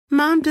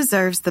Mom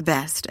deserves the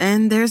best,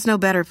 and there's no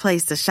better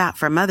place to shop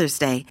for Mother's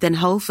Day than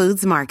Whole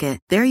Foods Market.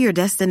 They're your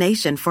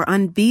destination for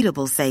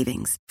unbeatable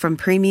savings, from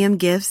premium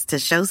gifts to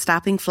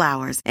show-stopping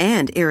flowers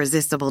and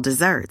irresistible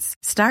desserts.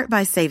 Start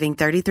by saving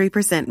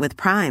 33% with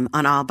Prime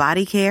on all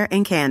body care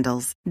and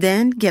candles.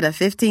 Then get a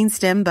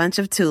 15-stem bunch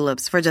of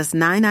tulips for just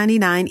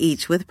 $9.99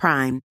 each with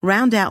Prime.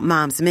 Round out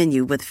Mom's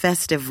menu with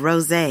festive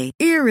rosé,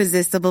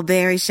 irresistible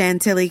berry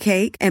chantilly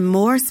cake, and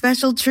more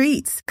special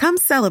treats. Come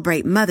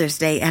celebrate Mother's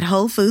Day at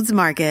Whole Foods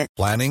Market.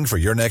 Planning for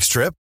your next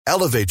trip?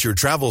 Elevate your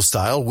travel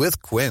style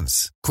with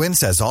Quince.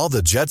 Quince has all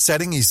the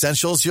jet-setting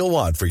essentials you'll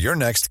want for your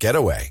next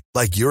getaway,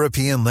 like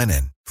European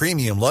linen,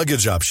 premium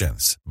luggage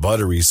options,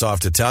 buttery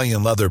soft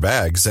Italian leather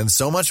bags, and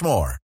so much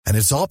more. And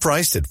it's all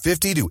priced at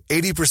 50 to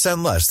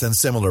 80% less than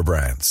similar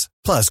brands.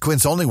 Plus,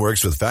 Quince only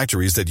works with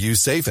factories that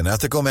use safe and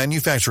ethical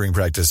manufacturing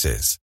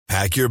practices.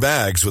 Pack your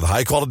bags with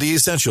high-quality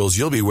essentials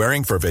you'll be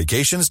wearing for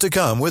vacations to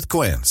come with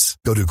Quince.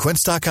 Go to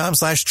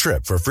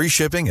quince.com/trip for free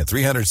shipping and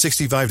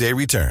 365-day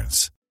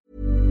returns.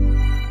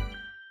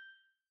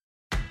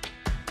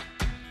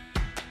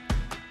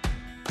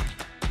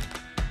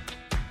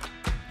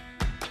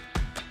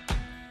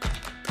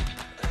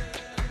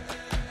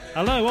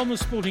 Hello, On the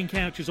Sporting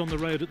Couch is on the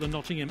road at the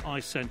Nottingham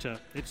Ice Centre.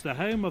 It's the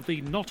home of the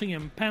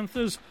Nottingham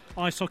Panthers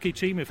ice hockey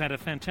team who've had a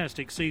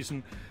fantastic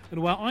season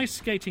and where ice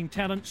skating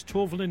talents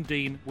Torvill and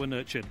Dean were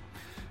nurtured.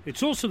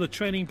 It's also the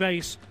training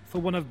base for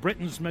one of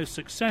Britain's most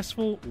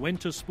successful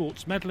winter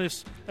sports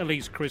medalists,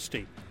 Elise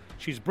Christie.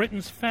 She's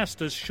Britain's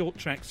fastest short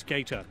track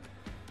skater.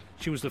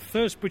 She was the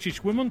first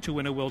British woman to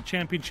win a World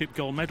Championship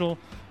gold medal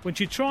when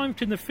she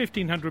triumphed in the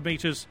 1500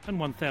 metres and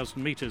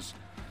 1000 metres.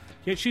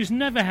 Yet she's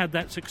never had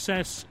that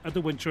success at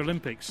the Winter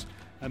Olympics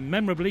and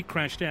memorably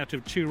crashed out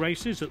of 2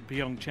 races at the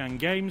Pyeongchang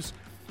Games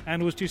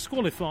and was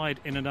disqualified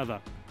in another.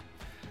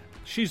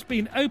 She's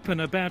been open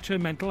about her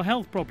mental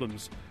health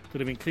problems that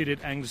have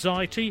included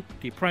anxiety,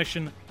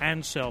 depression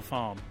and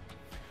self-harm.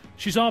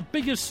 She's our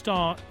biggest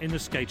star in the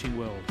skating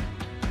world.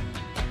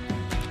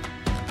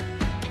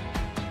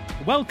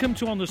 Welcome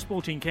to On the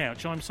Sporting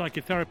Couch. I'm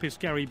psychotherapist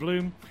Gary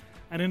Bloom,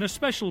 and in a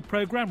special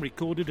programme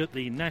recorded at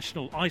the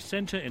National Ice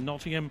Centre in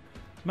Nottingham,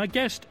 my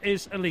guest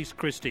is Elise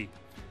Christie,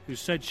 who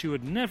said she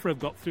would never have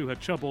got through her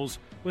troubles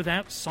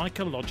without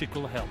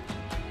psychological help.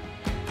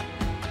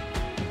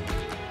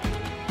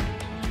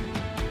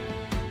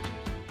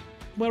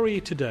 Where are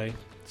you today,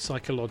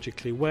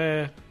 psychologically?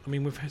 We've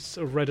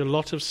read a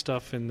lot of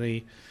stuff in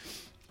the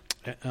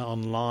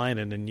online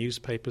and in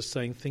newspapers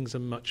saying things are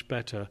much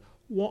better.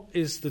 What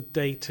is the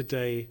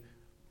day-to-day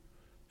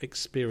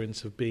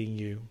experience of being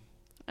you?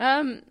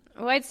 Well,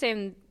 I'd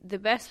say the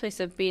best place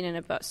I've been in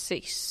about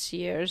 6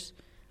 years.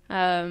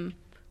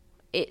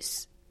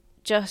 It's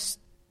just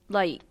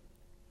like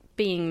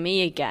being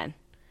me again.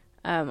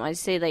 I'd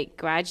say like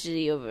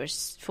gradually over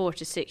 4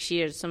 to 6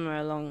 years, somewhere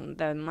along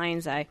the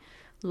lines, I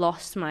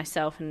lost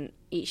myself, and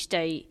each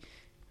day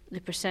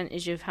the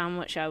percentage of how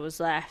much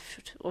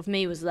of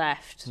me was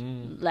left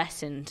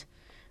lessened,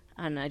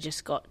 and I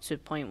just got to a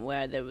point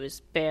where there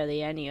was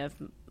barely any of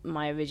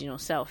my original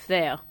self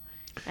there,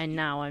 and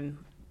now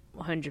I'm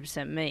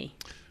 100% me.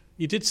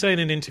 You did say in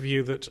an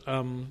interview that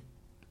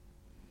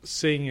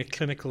seeing a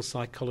clinical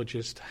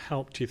psychologist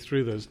helped you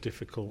through those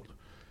difficult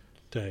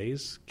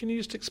days. Can you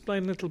just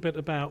explain a little bit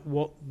about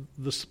what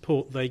the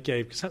support they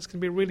gave? Because that's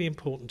going to be really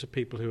important to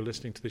people who are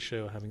listening to the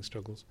show or having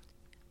struggles.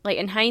 Like,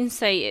 in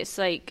hindsight, it's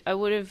like I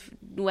would have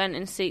went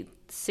and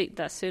seeked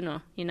that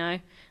sooner, you know?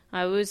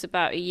 I was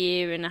about 1.5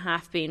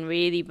 years being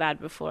really bad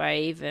before I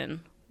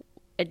even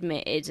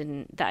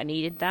admitted that I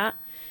needed that.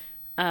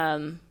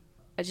 I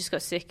just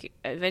got sick.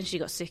 I eventually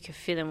got sick of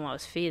feeling what I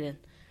was feeling.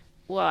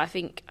 Well, I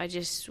think I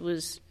just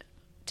was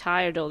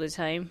tired all the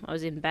time. I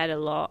was in bed a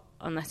lot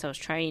unless I was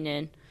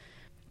training.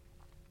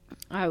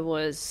 I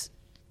was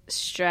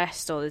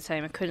stressed all the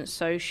time. I couldn't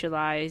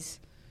socialise.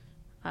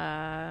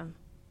 There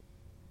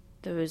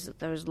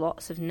was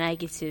lots of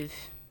negative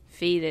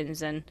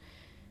feelings, and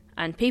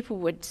people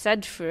would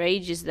said for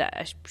ages that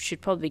I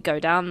should probably go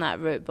down that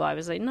route, but I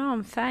was like, no,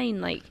 I'm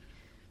fine. Like,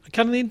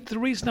 the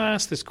reason I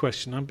ask this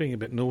question, I'm being a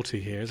bit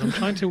naughty here, is I'm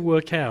trying to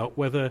work out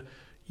whether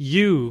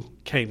you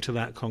came to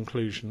that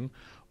conclusion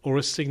or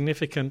a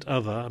significant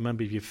other, a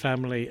member of your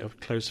family, a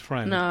close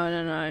friend.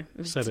 No.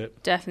 It said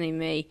it. Definitely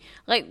me.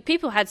 Like,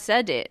 people had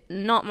said it,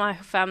 not my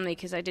family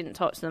because I didn't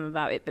talk to them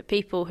about it, but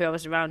people who I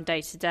was around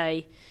day to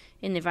day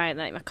in the environment,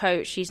 like my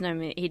coach, he'd known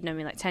me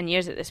like 10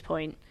 years at this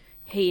point.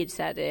 He had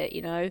said it,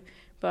 you know,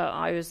 but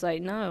I was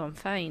like, no, I'm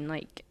fine.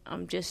 Like,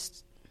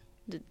 this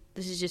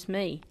is just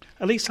me.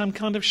 At least I'm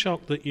kind of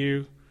shocked that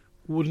you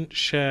wouldn't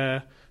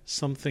share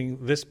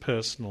something this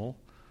personal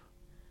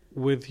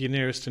with your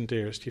nearest and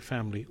dearest, your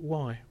family.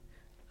 Why?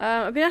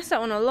 I've been asked that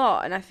one a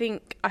lot, and I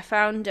think I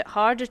found it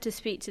harder to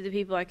speak to the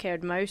people I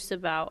cared most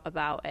about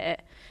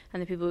it,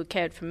 and the people who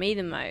cared for me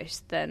the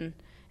most than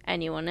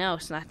anyone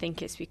else. And I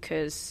think it's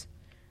because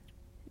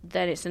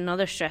then it's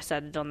another stress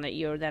added on that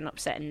you're then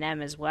upsetting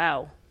them as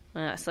well.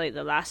 And that's like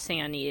the last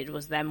thing I needed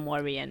was them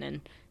worrying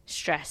and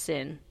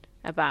stressing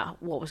about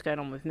what was going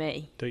on with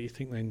me. Don't you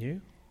think they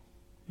knew?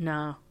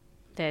 No,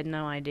 they had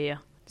no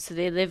idea. So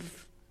they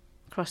live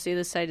across the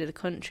other side of the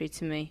country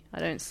to me. I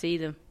don't see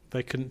them.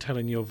 They couldn't tell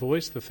in your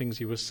voice the things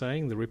you were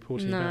saying, the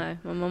reporting No,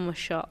 about? my mum was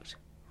shocked.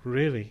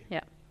 Really?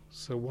 Yeah.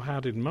 So how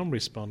did Mum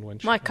respond when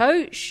she... My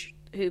coach,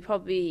 who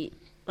probably,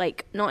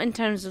 like, not in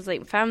terms of,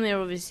 like, family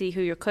or obviously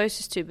who you're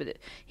closest to, but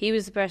he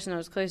was the person I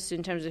was closest to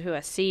in terms of who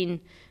I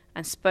seen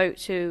and spoke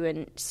to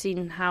and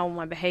seen how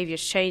my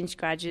behaviours changed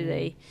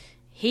gradually.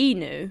 He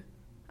knew,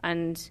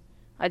 and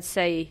I'd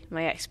say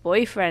my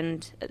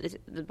ex-boyfriend,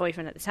 the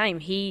boyfriend at the time,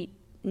 he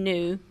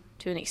knew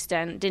to an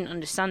extent, didn't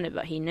understand it,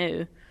 but he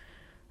knew.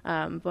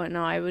 But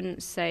no, I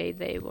wouldn't say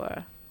they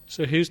were.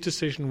 So whose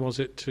decision was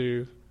it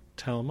to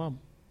tell Mum?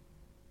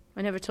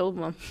 I never told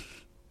Mum.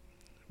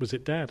 Was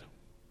it Dad?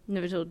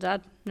 Never told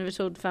Dad. Never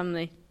told the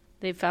family.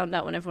 They found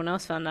out when everyone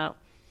else found out.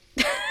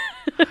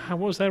 How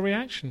was their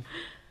reaction?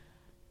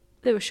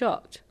 They were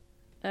shocked.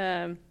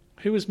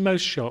 Who was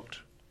most shocked?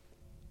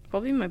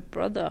 Probably my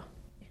brother.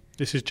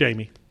 This is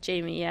Jamie.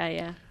 Jamie,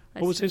 yeah.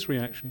 What was his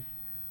reaction?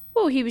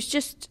 Well,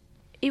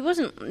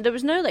 there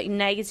was no, like,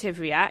 negative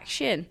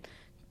reaction.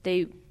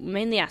 They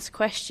mainly asked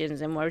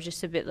questions and were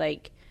just a bit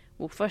like,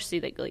 well, firstly,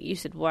 like you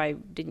said, why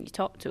didn't you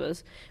talk to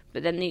us?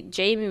 But then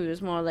Jamie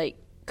was more like,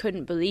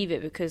 couldn't believe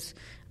it, because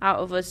out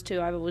of us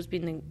two, I've always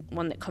been the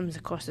one that comes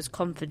across as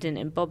confident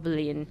and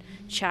bubbly and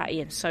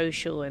chatty and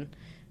social and,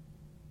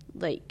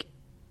 like,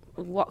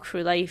 walk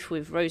through life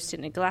with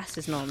rose-tinted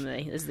glasses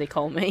normally, as they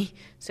call me.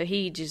 So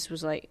he just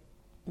was like,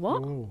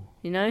 what? Ooh.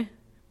 You know?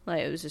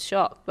 Like, it was a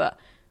shock, but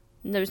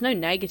there was no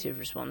negative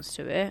response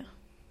to it.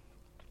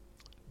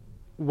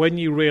 When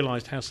you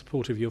realised how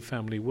supportive your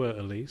family were,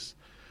 Elise,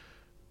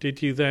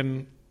 did you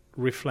then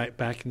reflect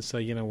back and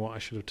say, you know what, I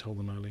should have told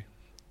them earlier?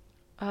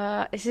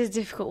 This is a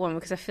difficult one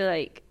because I feel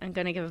like I'm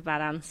going to give a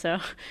bad answer.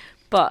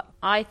 But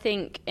I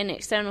think, in an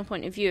external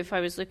point of view, if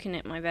I was looking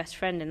at my best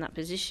friend in that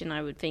position,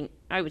 I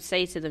would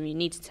say to them, you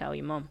need to tell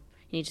your mum.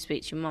 You need to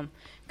speak to your mum,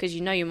 because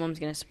you know your mum's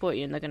going to support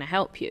you and they're going to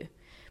help you.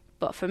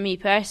 But for me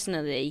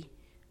personally,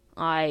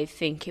 I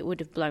think it would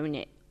have blown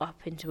it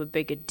up into a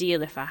bigger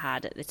deal if I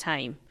had at the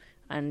time.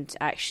 And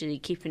actually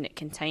keeping it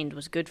contained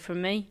was good for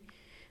me.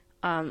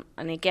 And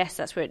I guess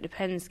that's where it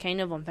depends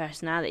kind of on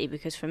personality,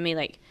 because for me,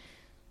 like,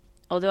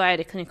 although I had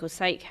a clinical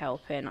psych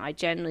helping, I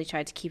generally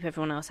tried to keep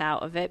everyone else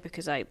out of it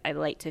because I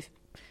like to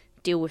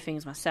deal with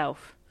things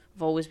myself.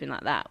 I've always been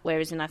like that.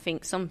 Whereas, I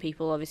think some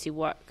people obviously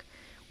work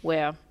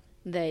where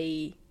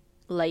they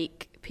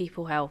like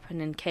people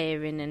helping and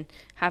caring and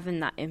having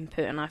that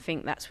input, and I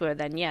think that's where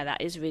then, yeah,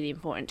 that is really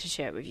important to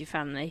share it with your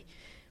family.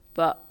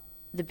 But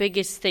the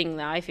biggest thing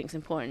that I think is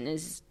important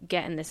is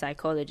getting the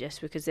psychologist,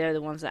 because they're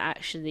the ones that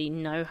actually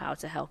know how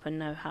to help and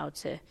know how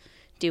to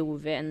deal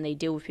with it, and they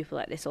deal with people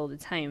like this all the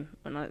time.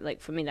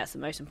 And for me, that's the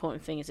most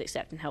important thing, is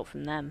accepting help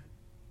from them.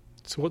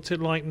 So what's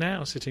it like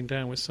now, sitting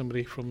down with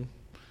somebody from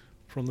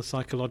the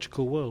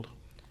psychological world?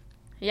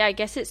 Yeah, I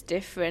guess it's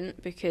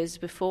different, because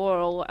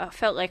before I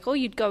felt like all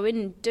you'd go in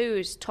and do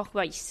is talk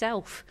about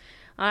yourself.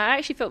 I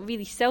actually felt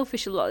really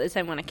selfish a lot of the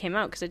time when I came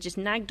out, because I just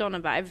nagged on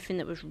about everything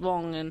that was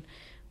wrong and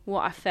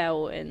what I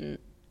felt and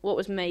what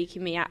was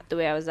making me act the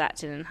way I was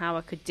acting and how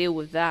I could deal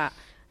with that.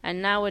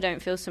 And now I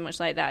don't feel so much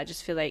like that. I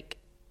just feel like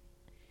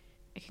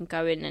I can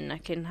go in and I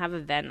can have a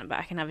vent, but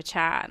I can have a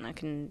chat and I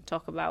can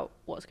talk about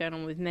what's going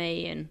on with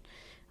me and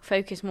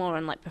focus more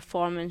on, like,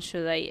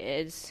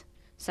 performance-related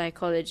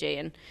psychology.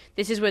 And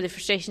this is where the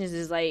frustration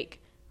is like,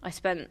 I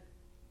spent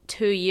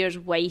 2 years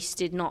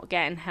wasted not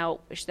getting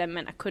help, which then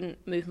meant I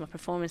couldn't move my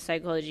performance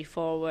psychology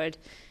forward.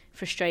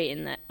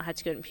 Frustrating that I had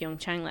to go to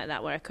Pyeongchang like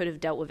that, where I could have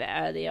dealt with it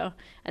earlier.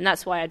 And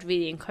that's why I'd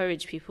really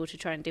encourage people to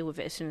try and deal with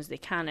it as soon as they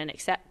can and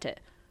accept it,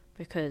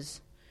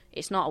 because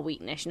it's not a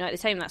weakness. At the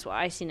time, that's what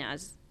I seen it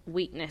as,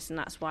 weakness, and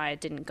that's why I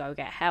didn't go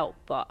get help.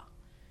 But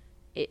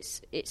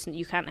it's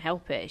you can't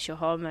help it. It's your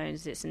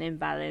hormones. It's an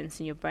imbalance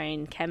in your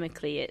brain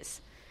chemically.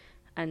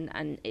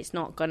 And it's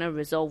not gonna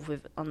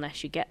resolve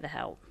unless you get the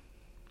help.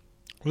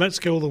 Let's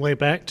go all the way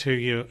back to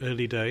your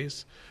early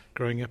days,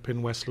 growing up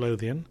in West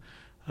Lothian.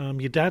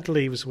 Your dad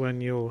leaves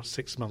when you're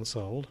 6 months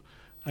old,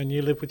 and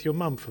you live with your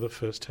mum for the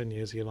first 10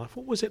 years of your life.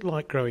 What was it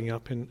like growing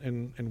up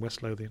in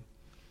West Lothian?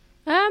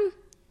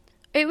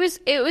 It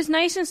was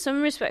nice in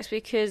some respects,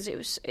 because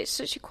it's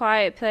such a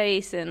quiet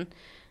place, and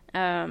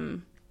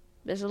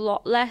there's a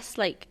lot less,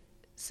 like,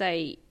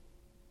 say,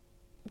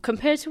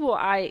 compared to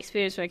what I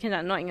experienced when I came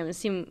out of Nottingham and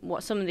seen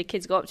what some of the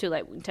kids got up to,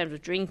 like, in terms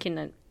of drinking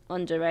and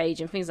underage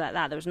and things like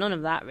that. There was none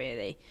of that,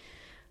 really.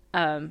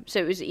 So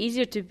it was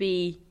easier to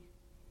be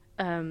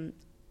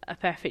a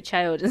perfect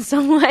child in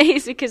some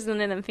ways, because none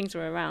of them things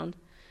were around.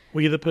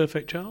 Were you the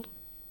perfect child?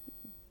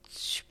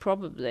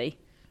 Probably.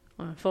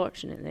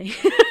 Unfortunately.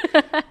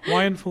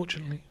 Why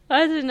unfortunately?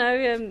 I don't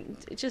know,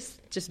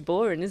 just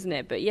boring, isn't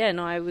it? But yeah,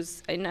 no, I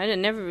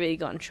never really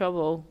got in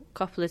trouble. A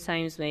couple of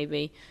times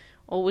maybe.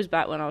 Always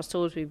back when I was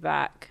told to be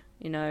back,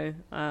 But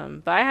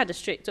I had a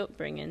strict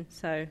upbringing,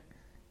 so.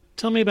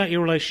 Tell me about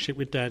your relationship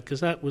with Dad, because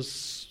that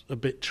was a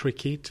bit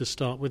tricky to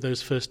start with,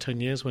 those first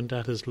 10 years when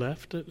Dad has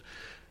left.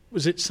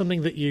 Was it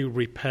something that you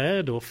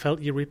repaired or felt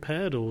you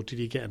repaired, or did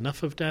you get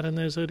enough of Dad in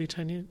those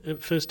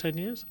first 10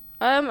 years?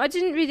 I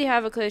didn't really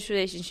have a close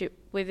relationship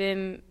with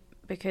him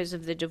because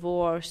of the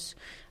divorce.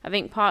 I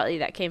think partly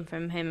that came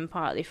from him and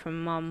partly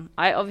from Mum.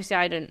 I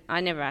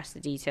never asked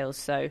the details,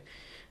 so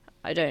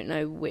I don't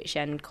know which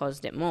end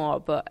caused it more.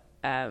 But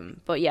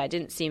yeah, I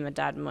didn't see my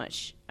dad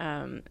much,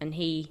 and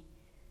he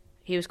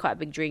was quite a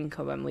big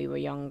drinker when we were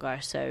younger.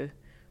 So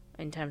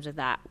in terms of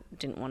that,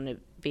 didn't want to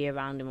be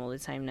around him all the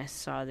time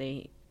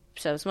necessarily.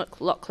 So I was a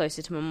lot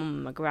closer to my mum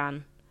and my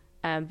gran.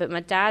 But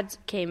my dad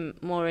came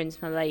more into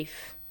my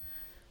life,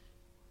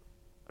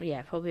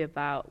 probably it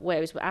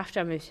was after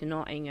I moved to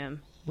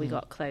Nottingham, we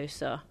got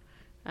closer.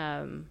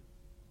 And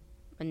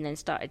then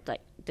started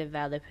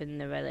developing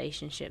the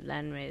relationship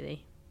then,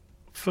 really.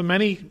 For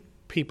many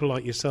people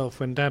like yourself,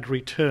 when Dad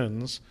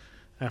returns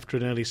after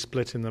an early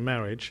split in the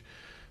marriage,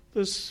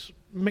 there's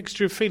a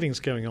mixture of feelings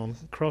going on.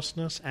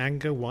 Crossness,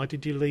 anger, why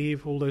did you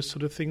leave, all those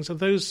sort of things. Are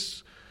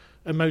those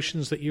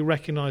emotions that you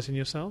recognise in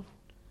yourself?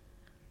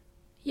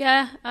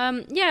 Yeah,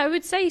 I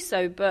would say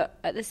so, but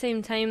at the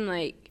same time,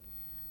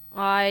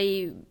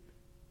 I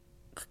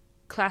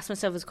class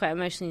myself as quite an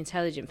emotionally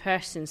intelligent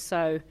person,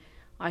 so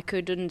I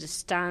could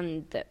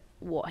understand that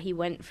what he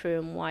went through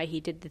and why he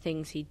did the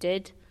things he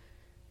did,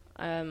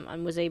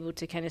 and was able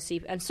to kind of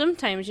see. And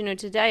sometimes,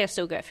 today I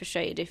still get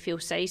frustrated if he'll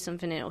say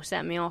something and it'll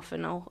set me off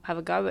and I'll have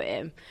a go at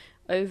him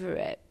over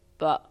it,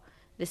 but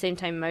at the same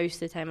time, most of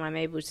the time I'm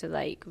able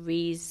to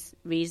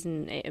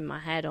reason it in my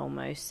head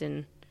almost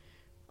and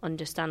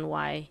understand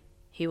why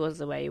he was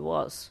the way he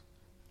was.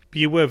 But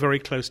you were very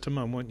close to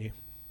Mum, weren't you?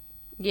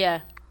 Yeah.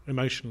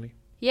 Emotionally?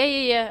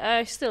 Yeah.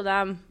 I still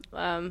am.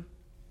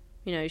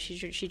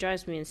 She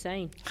drives me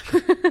insane.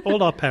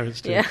 All our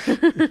parents do.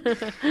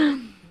 Yeah.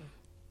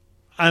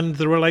 And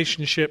the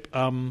relationship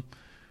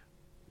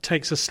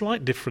takes a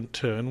slight different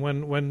turn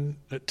when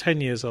at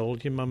 10 years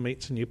old your mum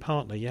meets a new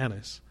partner,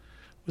 Yanis.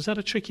 Was that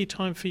a tricky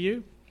time for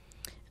you?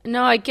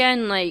 No,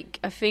 again, I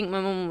think my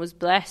mum was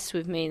blessed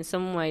with me in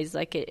some ways.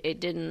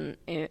 It didn't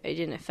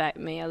affect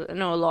me. I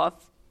know a lot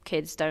of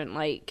kids don't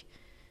like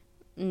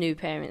new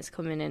parents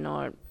coming in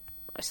or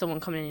someone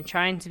coming in and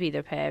trying to be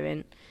their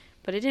parent,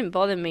 but it didn't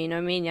bother me.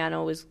 Me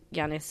and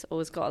Yanis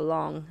always got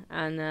along,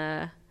 and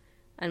my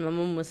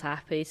mum was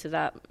happy, so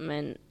that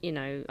meant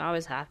I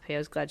was happy. I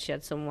was glad she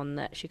had someone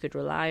that she could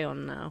rely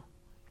on now.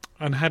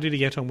 And how did he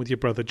get on with your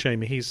brother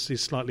Jamie? He's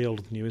slightly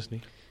older than you, isn't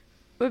he?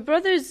 My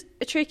brother's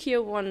a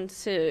trickier one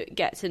to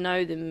get to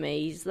know than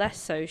me. He's less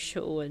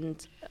social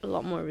and a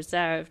lot more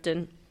reserved.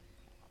 And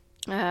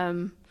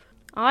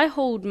I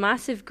hold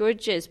massive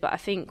grudges, but I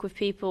think with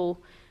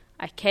people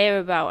I care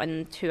about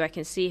and who I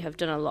can see have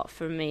done a lot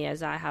for me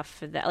as I have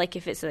for them.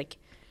 If it's a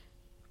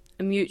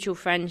mutual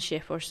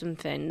friendship or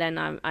something, then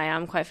I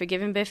am quite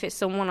forgiving. But if it's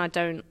someone I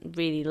don't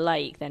really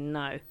like, then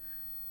no.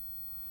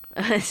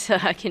 So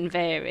I can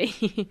vary.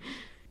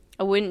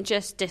 I wouldn't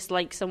just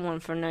dislike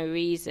someone for no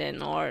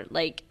reason or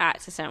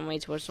act a certain way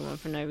towards someone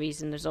for no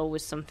reason. There's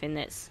always something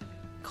that's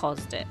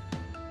caused it.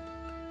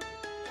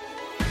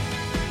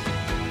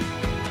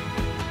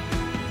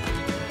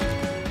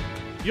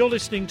 You're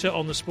listening to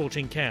On the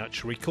Sporting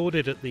Couch,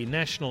 recorded at the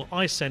National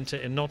Ice Centre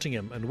in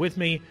Nottingham, and with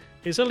me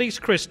is Elise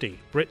Christie,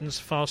 Britain's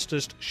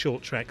fastest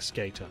short track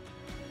skater.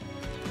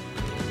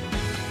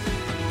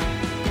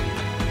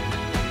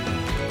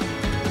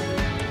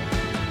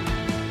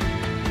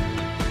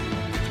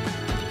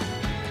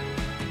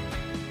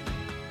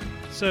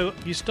 So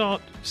you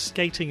start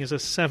skating as a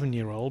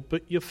 7-year-old,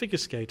 but you're figure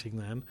skating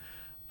then.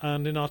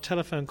 And in our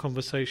telephone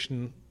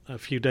conversation a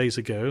few days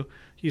ago,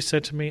 you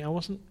said to me, I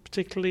wasn't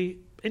particularly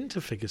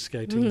into figure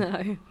skating.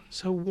 No.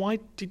 So why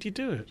did you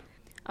do it?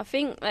 I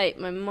think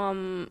my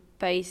mum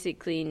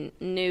basically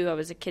knew I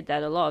was a kid that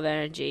had a lot of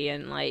energy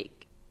and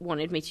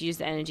wanted me to use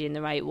the energy in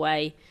the right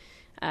way.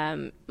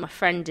 My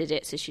friend did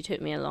it, so she took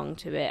me along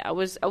to it. I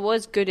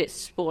was good at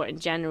sport in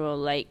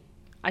general.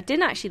 I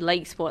didn't actually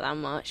like sport that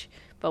much,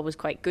 but I was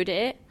quite good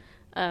at it.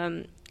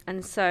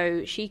 And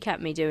so she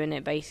kept me doing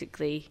it,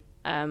 basically.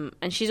 And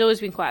she's always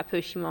been quite a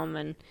pushy mum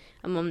and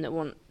a mum that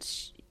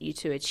wants you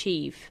to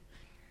achieve.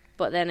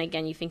 But then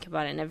again, you think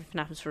about it and everything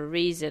happens for a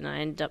reason. I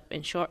ended up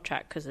in short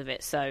track because of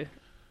it. So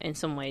in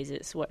some ways,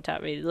 it's worked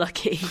out really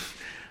lucky.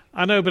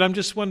 I know, but I'm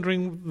just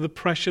wondering the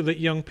pressure that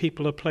young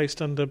people are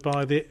placed under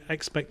by the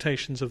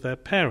expectations of their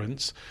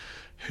parents,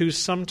 who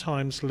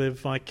sometimes live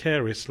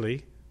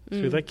vicariously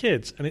through their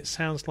kids. And it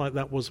sounds like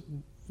that was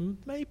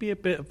maybe a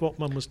bit of what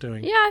Mum was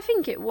doing. Yeah, I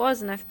think it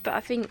was. But I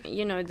think,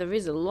 there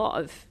is a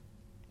lot of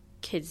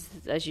kids,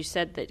 as you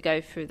said, that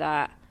go through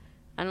that.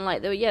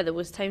 And there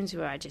was times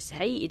where I just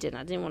hated it and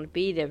I didn't want to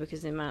be there because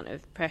of the amount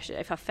of pressure.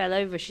 If I fell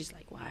over, she's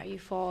like, why are you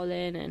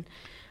falling? And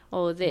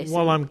all of this.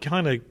 Well, I'm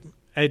kind of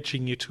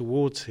edging you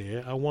towards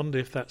here. I wonder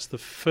if that's the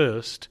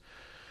first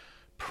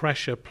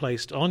pressure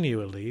placed on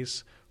you,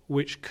 Elise,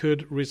 which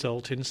could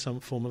result in some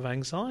form of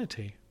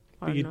anxiety.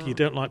 or You not.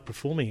 don't like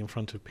performing in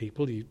front of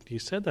people. You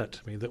said that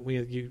to me, that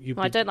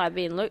I don't like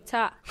being looked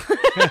at.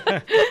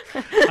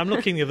 I'm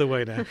looking the other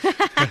way now.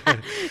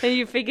 And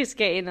you figure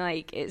skating,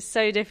 like, it's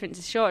so different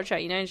to short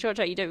track. You know, in short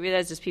track, you don't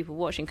realise there's people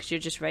watching because you're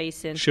just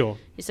racing. Sure.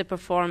 It's a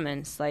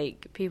performance.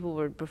 Like, people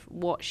were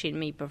watching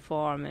me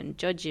perform and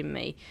judging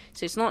me.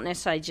 So it's not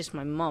necessarily just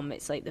my mum.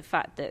 It's like the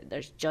fact that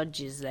there's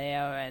judges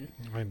there. And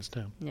I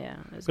understand. yeah.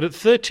 But at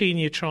 13,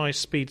 you try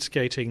speed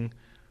skating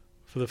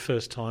for the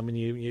first time, and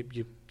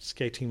you're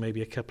skating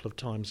maybe a couple of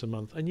times a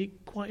month, and you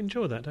quite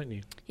enjoy that, don't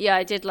you? Yeah,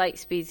 I did like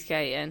speed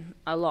skating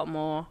a lot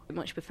more. I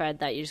much preferred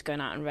that. You're just going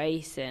out and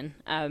racing.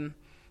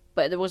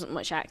 But there wasn't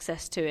much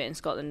access to it in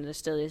Scotland. There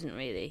still isn't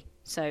really.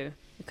 So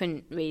you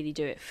couldn't really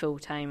do it full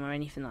time or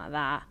anything like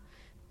that.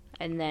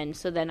 And then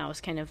I was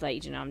kind of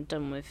like, I'm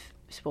done with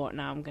sport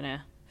now. I'm going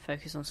to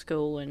focus on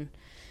school and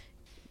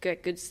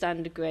get good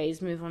standard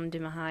grades, move on and do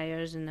my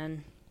hires, and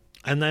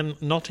then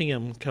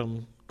Nottingham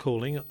come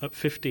calling at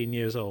 15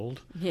 years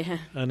old, yeah,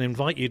 and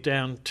invite you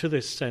down to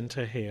this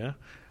centre here.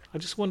 I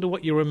just wonder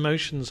what your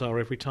emotions are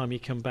every time you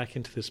come back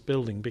into this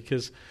building,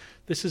 because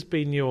this has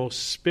been your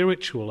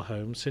spiritual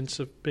home since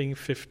being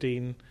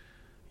 15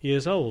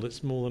 years old.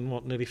 It's more than,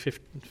 nearly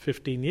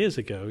 15 years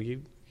ago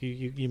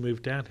you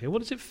moved down here. What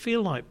does it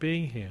feel like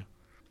being here?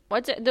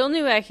 The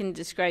only way I can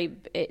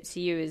describe it to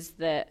you is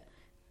that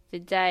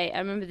I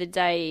remember the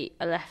day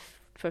I left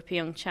for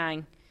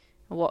Pyeongchang,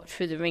 I walked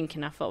through the rink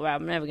and I thought, well,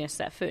 I'm never going to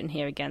set foot in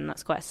here again.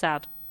 That's quite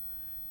sad,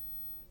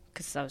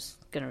 because I was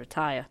going to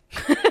retire.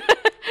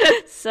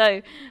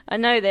 So I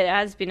know that it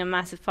has been a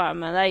massive part of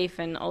my life,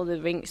 and all the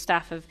rink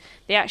staff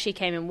they actually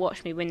came and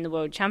watched me win the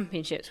World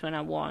Championships when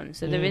I won.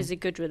 So there is a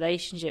good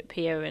relationship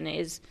here, and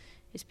it's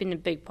been a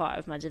big part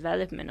of my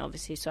development,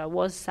 obviously. So I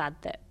was sad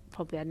that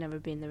probably I'd never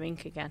be in the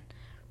rink again.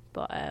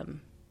 But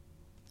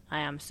I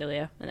am still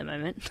here at the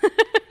moment.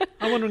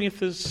 I'm wondering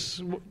if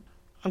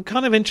I'm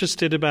kind of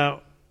interested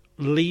about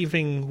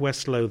leaving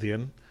West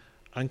Lothian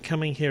and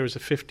coming here as a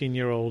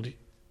 15-year-old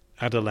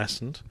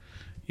adolescent.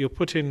 You're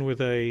put in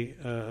with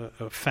a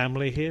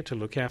family here to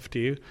look after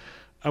you.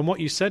 And what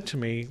you said to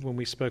me when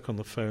we spoke on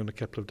the phone a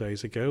couple of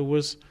days ago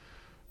was,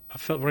 I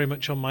felt very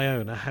much on my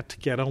own. I had to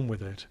get on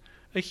with it.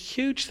 A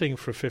huge thing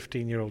for a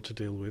 15-year-old to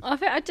deal with.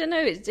 I don't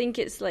know. I think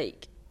it's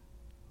like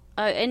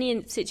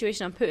any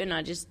situation I'm put in,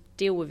 I just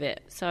deal with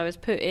it. So I was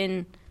put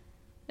in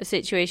a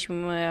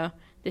situation where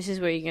this is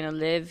where you're going to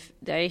live.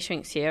 The ice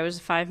rink's here. It was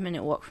a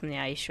 5-minute walk from the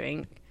ice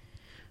rink.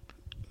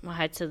 I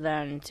had to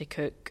learn to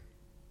cook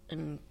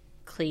and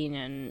clean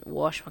and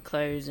wash my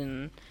clothes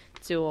and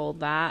do all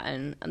that.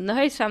 And the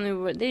host family,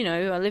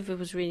 I lived with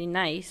was really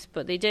nice,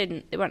 but they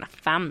weren't a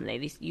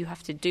family. You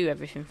have to do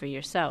everything for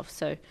yourself.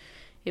 So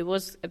it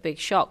was a big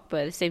shock,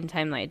 but at the same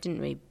time, it didn't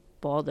really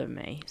bother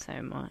me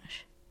so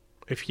much.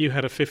 If you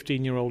had a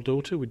 15-year-old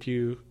daughter, would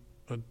you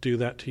do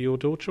that to your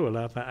daughter, or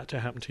allow that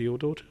to happen to your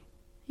daughter?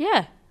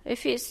 Yeah.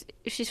 If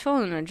she's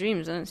following her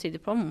dreams, I don't see the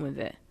problem with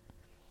it.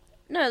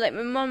 No, my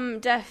mum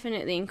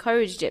definitely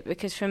encouraged it,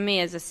 because for me,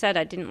 as I said,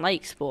 I didn't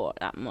like sport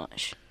that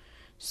much.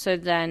 So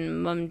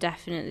then mum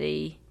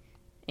definitely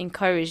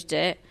encouraged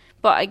it.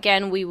 But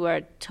again, we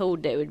were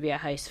told that it would be a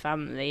house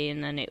family,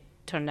 and then it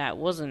turned out it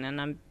wasn't.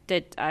 And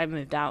I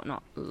moved out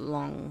not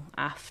long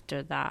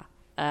after that.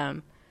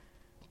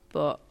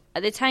 But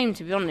at the time,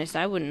 to be honest,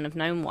 I wouldn't have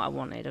known what I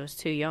wanted. I was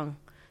too young.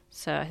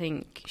 So I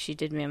think she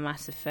did me a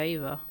massive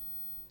favour.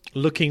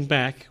 Looking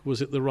back,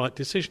 was it the right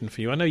decision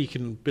for you? I know you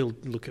can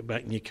look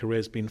back and your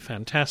career's been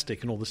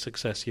fantastic and all the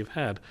success you've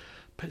had,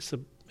 but it's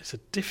a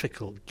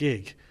difficult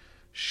gig.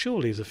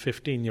 Surely as a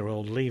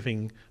 15-year-old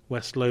leaving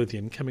West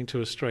Lothian, coming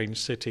to a strange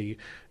city,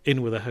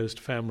 in with a host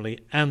family,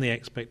 and the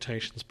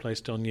expectations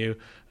placed on you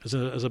as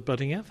a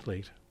budding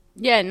athlete.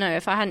 Yeah, no,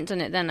 if I hadn't done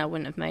it then, I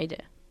wouldn't have made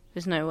it.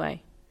 There's no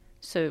way.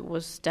 So it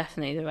was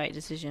definitely the right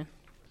decision.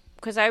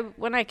 Because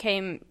when I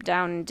came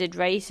down and did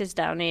races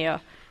down here,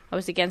 I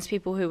was against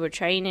people who were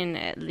training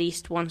at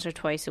least once or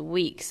twice a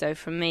week. So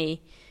for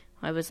me,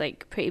 I was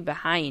pretty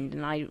behind,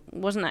 and I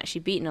wasn't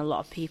actually beating a lot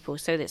of people.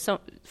 So that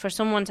for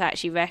someone to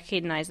actually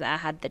recognise that I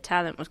had the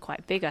talent was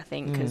quite big, I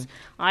think, because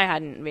I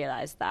hadn't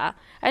realised that.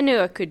 I knew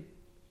I could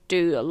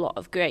do a lot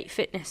of great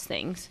fitness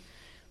things,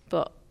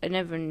 but I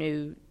never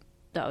knew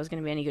that I was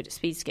going to be any good at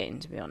speed skating,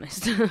 to be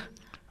honest. And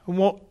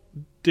what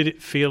did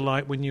it feel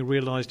like when you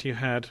realised you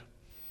had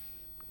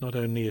not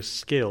only a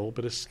skill,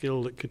 but a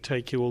skill that could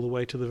take you all the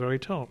way to the very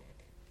top?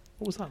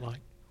 What was that like?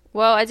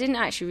 Well, I didn't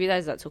actually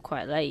realise that till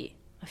quite late.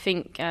 I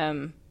think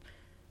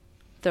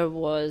there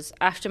was,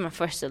 after my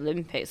first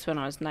Olympics when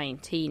I was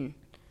 19,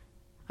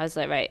 I was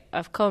like, right,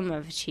 I've come,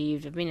 I've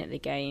achieved, I've been at the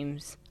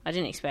Games. I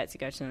didn't expect to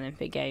go to the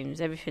Olympic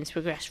Games. Everything's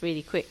progressed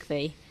really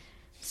quickly.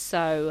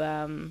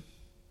 So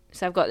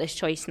I've got this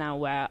choice now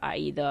where I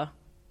either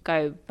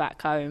go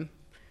back home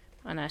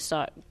and I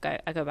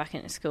go back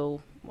into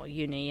school or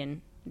uni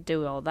and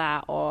do all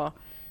that, or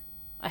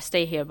I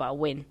stay here but I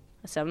win.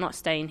 So I'm not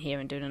staying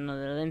here and doing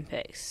another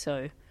Olympics,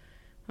 so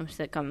I'm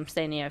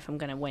staying here if I'm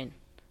going to win.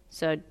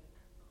 So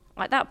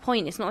at that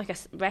point, it's not like I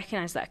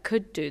recognised that I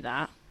could do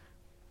that,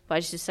 but I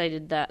just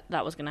decided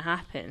that was going to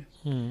happen.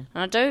 And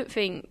I don't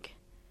think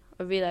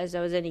I realised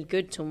I was any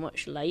good till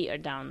much later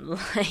down the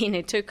line.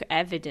 It took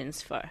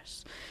evidence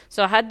first.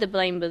 So I had the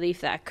blind belief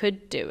that I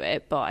could do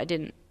it, but I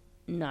didn't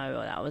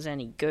know that I was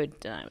any good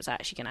and it was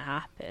actually going to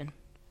happen.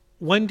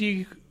 When do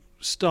you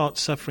start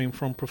suffering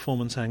from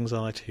performance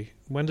anxiety?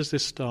 When does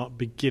this start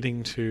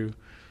beginning to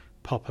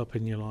pop up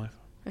in your life?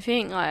 I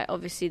think, like,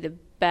 obviously the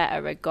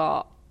better it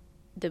got,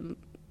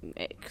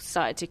 it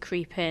started to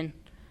creep in.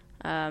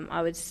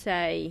 I would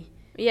say,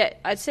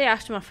 I'd say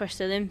after my first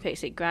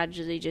Olympics, it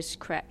gradually just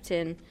crept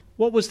in.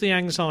 What was the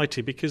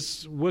anxiety?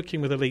 Because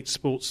working with elite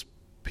sports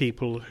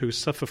people who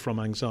suffer from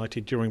anxiety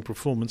during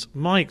performance,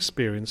 my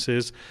experience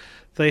is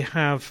they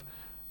have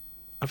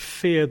a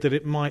fear that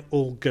it might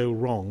all go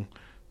wrong.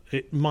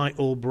 It might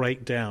all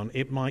break down.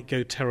 It might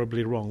go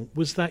terribly wrong.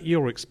 Was that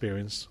your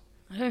experience?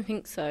 I don't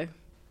think so.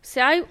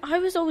 See, I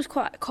was always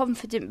quite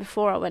confident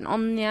before I went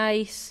on the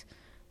ice,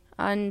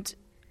 and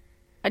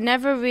I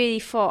never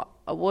really thought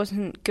I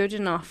wasn't good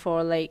enough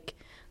or, like,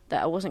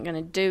 that I wasn't going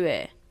to do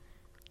it.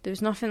 There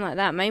was nothing like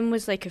that. Mine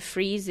was like a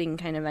freezing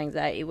kind of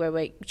anxiety where,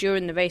 like,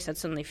 during the race I'd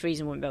suddenly freeze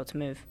and wouldn't be able to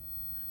move.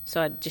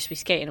 So I'd just be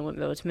skating and wouldn't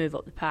be able to move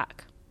up the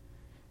pack.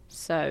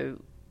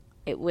 So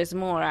it was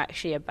more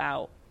actually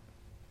about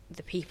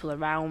the people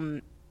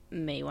around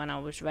me when I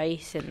was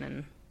racing.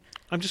 And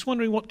I'm just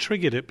wondering what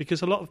triggered it,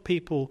 because a lot of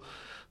people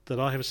that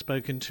I have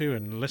spoken to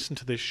and listened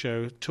to this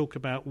show talk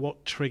about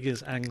what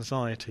triggers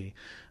anxiety.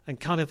 And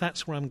kind of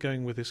that's where I'm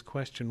going with this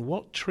question.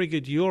 What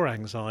triggered your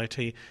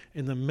anxiety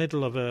in the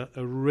middle of a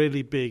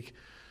really big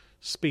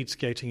speed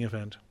skating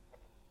event?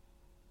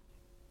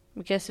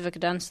 I guess if I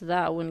could answer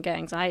that, I wouldn't get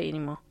anxiety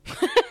anymore.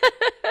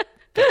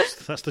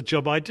 That's the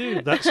job I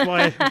do. That's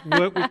why I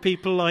work with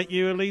people like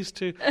you, Elise,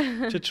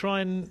 to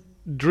try and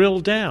drill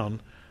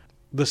down.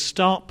 The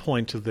start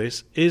point of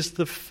this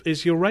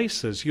is your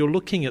racers. You're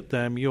looking at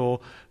them, you're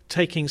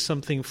taking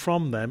something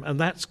from them, and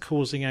that's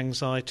causing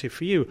anxiety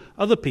for you.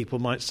 Other people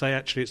might say,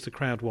 actually, it's the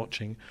crowd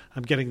watching.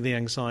 I'm getting the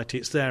anxiety.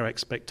 It's their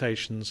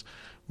expectations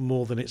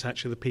more than it's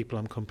actually the people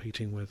I'm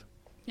competing with.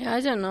 Yeah, I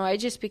don't know. I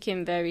just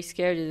became very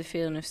scared of the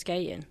feeling of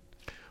skating.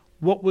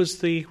 What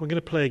was we're going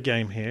to play a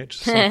game here,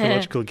 it's a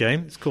psychological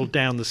game. It's called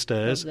Down the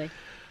Stairs. Lovely.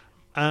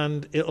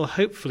 And it'll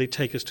hopefully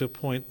take us to a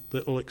point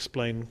that will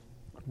explain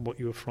what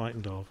you were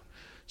frightened of.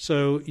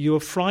 So you were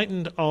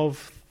frightened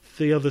of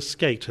the other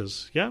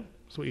skaters, yeah?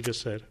 That's what you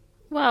just said.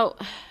 Well,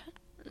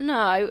 no,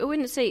 I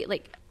wouldn't say,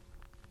 like,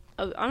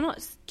 I'm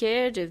not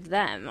scared of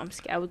them.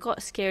 I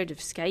got scared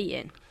of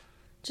skating.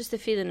 Just the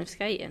feeling of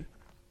skating.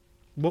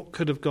 What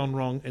could have gone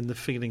wrong in the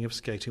feeling of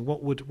skating?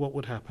 What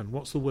would happen?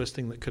 What's the worst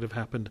thing that could have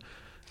happened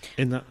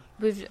in that?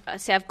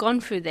 I've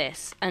gone through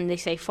this, and they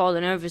say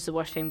falling over is the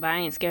worst thing, but I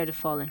ain't scared of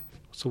falling.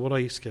 So what are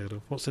you scared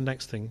of? What's the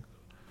next thing?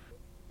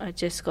 I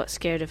just got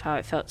scared of how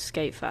it felt to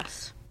skate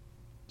fast.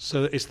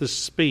 So it's the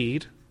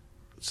speed.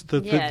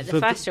 The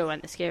faster I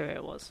went, the scarier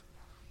it was.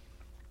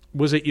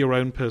 Was it your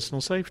own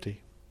personal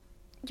safety?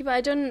 Yeah, but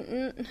I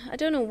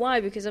don't know why,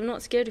 because I'm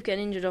not scared of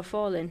getting injured or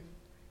falling.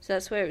 So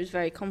that's where it was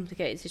very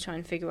complicated to try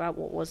and figure out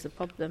what was the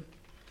problem.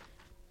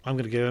 I'm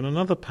going to go on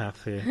another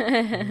path here.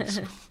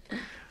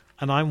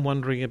 And I'm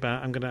wondering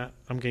about, I'm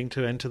going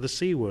to enter the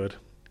C word,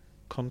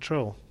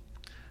 control.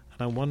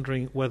 And I'm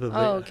wondering whether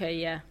okay,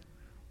 yeah.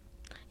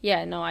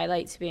 Yeah, no, I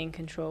like to be in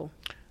control.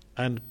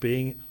 And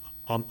being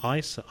on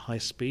ice at high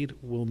speed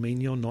will mean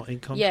you're not in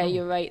control. Yeah,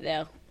 you're right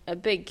there. A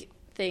big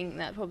thing,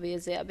 that probably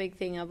is it, a big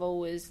thing I've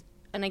always,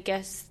 and I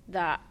guess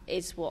that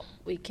is what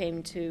we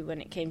came to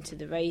when it came to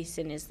the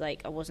racing, is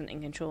like I wasn't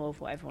in control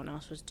of what everyone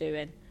else was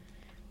doing,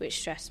 which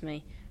stressed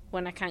me.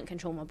 When I can't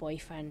control my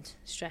boyfriend,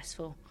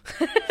 stressful.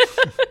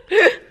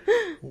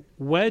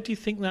 Where do you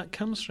think that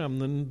comes from,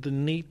 the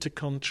need to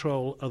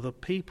control other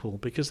people?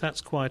 Because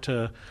that's quite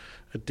a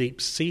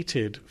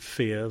deep-seated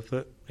fear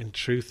that, in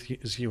truth,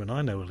 as you and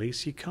I know,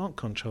 Elise, you can't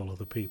control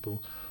other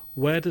people.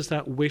 Where does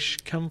that wish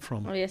come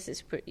from? Oh, yes,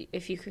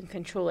 if you can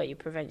control it, you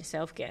prevent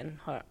yourself getting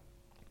hurt.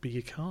 But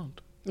you can't.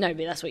 No,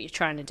 but that's what you're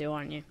trying to do,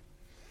 aren't you?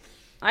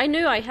 I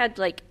knew I had,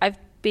 I've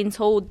been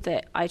told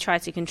that I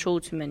tried to control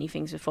too many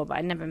things before, but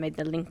I never made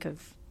the link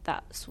of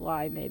that's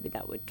why maybe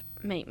that would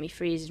make me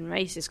freeze in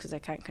races, because I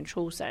can't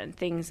control certain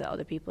things that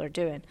other people are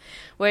doing.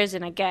 Whereas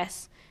I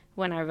guess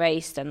when I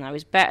raced and I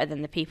was better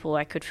than the people,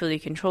 I could fully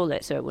control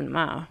it, so it wouldn't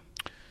matter.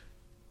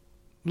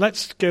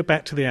 Let's go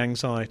back to the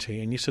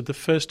anxiety. And you said the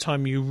first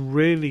time you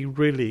really,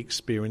 really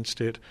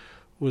experienced it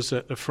was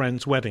at a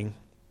friend's wedding.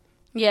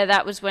 Yeah,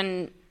 that was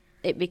when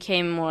it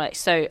became more like,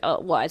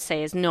 what I'd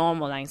say is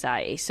normal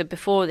anxiety. So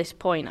before this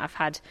point, I've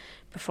had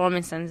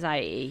performance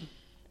anxiety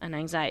and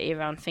anxiety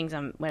around things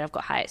where I've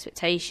got high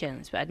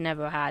expectations, but I'd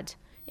never had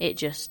it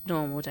just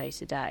normal day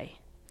to day.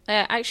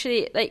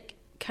 Actually,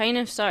 kind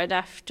of started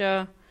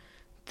after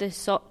the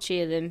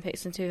Sochi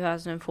Olympics in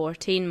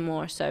 2014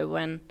 more so,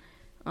 when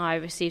I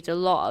received a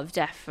lot of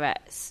death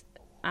threats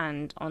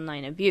and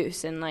online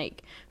abuse. And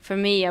for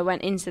me, I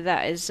went into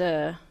that as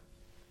a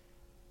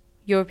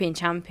European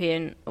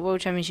champion, a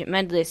World Championship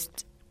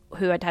medalist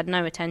who had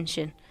no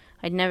attention.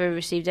 I'd never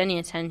received any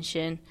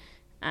attention,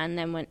 and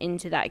then went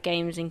into that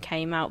games and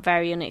came out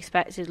very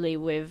unexpectedly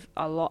with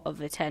a lot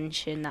of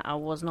attention that I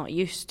was not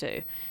used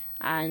to.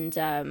 And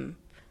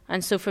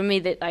so for me,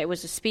 that I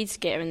was a speed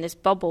skater in this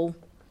bubble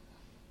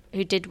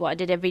who did what I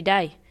did every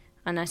day,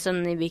 and I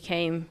suddenly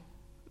became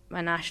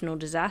a national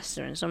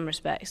disaster in some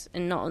respects,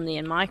 and not only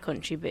in my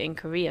country but in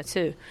Korea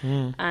too.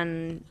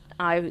 And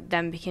I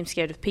then became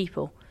scared of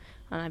people,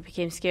 and I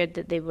became scared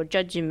that they were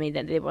judging me,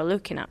 that they were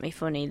looking at me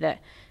funny,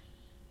 that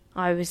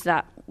I was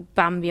that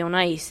Bambi on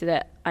ice,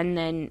 and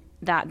then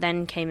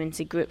that came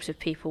into groups of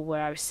people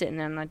where I was sitting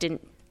there and I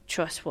didn't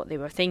trust what they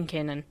were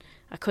thinking, and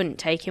I couldn't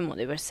take in what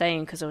they were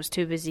saying because I was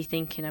too busy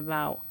thinking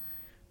about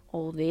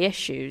all the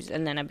issues,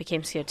 and then I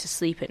became scared to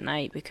sleep at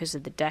night because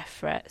of the death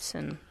threats.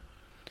 And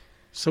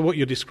so what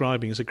you're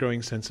describing is a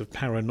growing sense of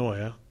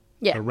paranoia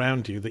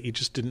around you, that you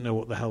just didn't know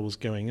what the hell was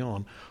going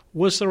on.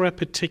 Was there a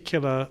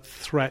particular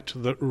threat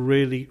that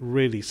really,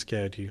 really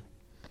scared you?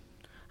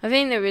 I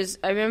think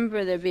I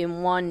remember there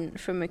being one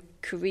from a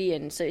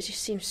Korean, so it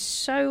just seems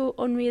so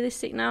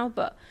unrealistic now,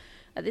 but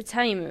at the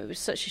time it was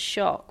such a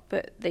shock.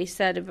 But they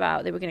said they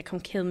were going to come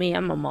kill me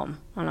and my mum,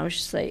 and I was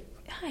just like,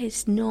 that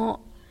is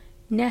not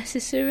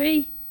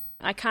necessary.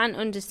 I can't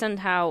understand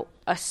how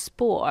a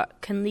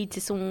sport can lead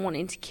to someone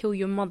wanting to kill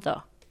your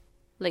mother.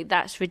 Like,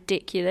 that's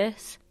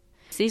ridiculous.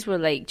 These were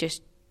like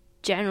just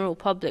general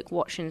public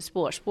watching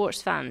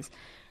sports fans,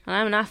 and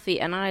I'm an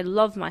athlete and I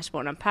love my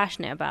sport and I'm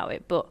passionate about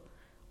it, but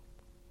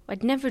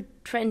I'd never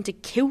threatened to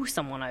kill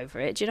someone over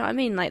it. Do you know what I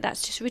mean? Like,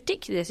 that's just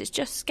ridiculous. It's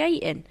just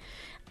skating.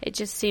 It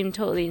just seemed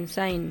totally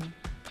insane.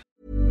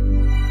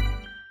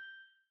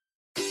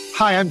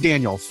 Hi, I'm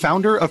Daniel,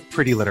 founder of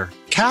Pretty Litter.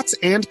 Cats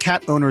and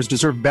cat owners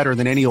deserve better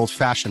than any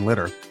old-fashioned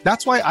litter.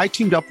 That's why I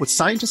teamed up with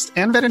scientists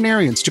and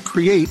veterinarians to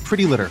create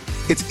Pretty Litter.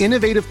 Its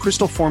innovative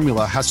crystal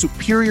formula has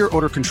superior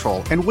odor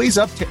control and weighs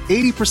up to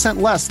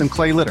 80% less than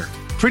clay litter.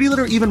 Pretty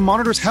Litter even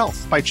monitors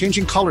health by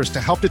changing colors to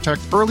help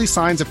detect early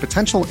signs of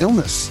potential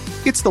illness.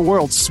 It's the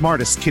world's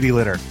smartest kitty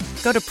litter.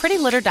 Go to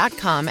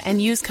prettylitter.com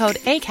and use code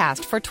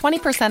ACAST for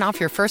 20% off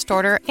your first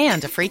order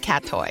and a free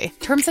cat toy.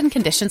 Terms and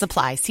conditions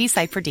apply. See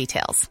site for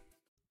details.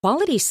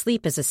 Quality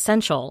sleep is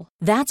essential.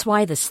 That's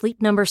why the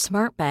Sleep Number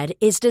Smart Bed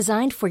is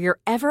designed for your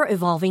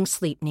ever-evolving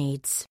sleep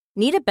needs.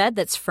 Need a bed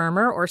that's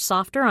firmer or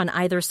softer on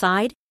either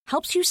side?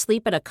 Helps you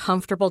sleep at a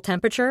comfortable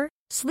temperature?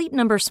 Sleep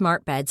Number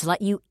Smart Beds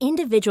let you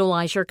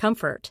individualize your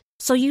comfort,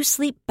 so you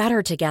sleep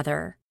better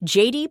together.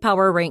 J.D.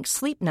 Power ranks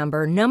Sleep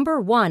Number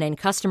number 1 in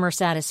customer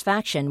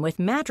satisfaction with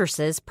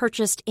mattresses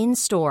purchased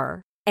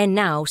in-store. And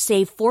now,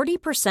 save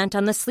 40%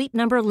 on the Sleep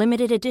Number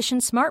Limited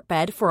Edition Smart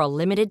Bed for a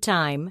limited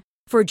time.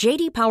 For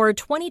J.D. Power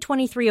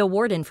 2023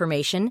 award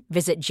information,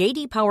 visit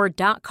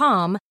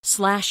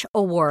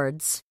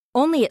jdpower.com/awards.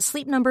 Only at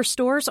Sleep Number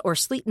stores or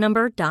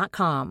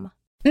sleepnumber.com.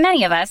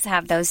 Many of us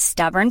have those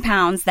stubborn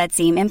pounds that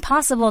seem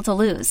impossible to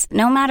lose,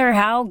 no matter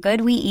how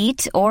good we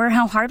eat or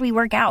how hard we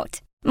work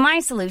out. My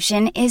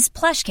solution is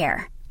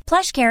PlushCare.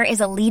 PlushCare is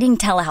a leading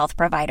telehealth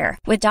provider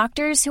with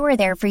doctors who are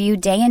there for you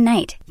day and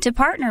night to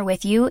partner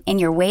with you in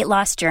your weight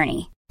loss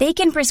journey. They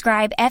can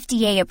prescribe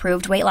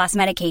FDA-approved weight loss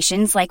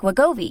medications like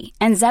Wegovy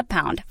and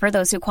Zepbound for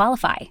those who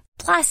qualify.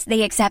 Plus,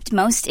 they accept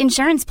most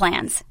insurance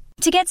plans.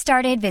 To get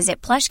started,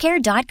 visit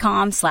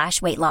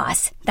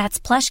plushcare.com/weightloss. That's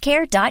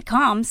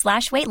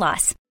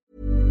plushcare.com/weightloss.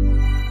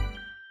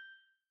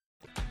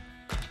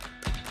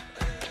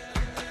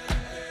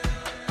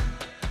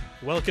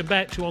 Welcome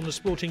back to On the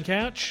Sporting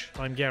Couch.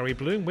 I'm Gary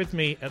Bloom. With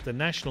me at the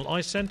National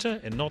Ice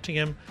Centre in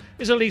Nottingham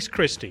is Elise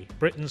Christie,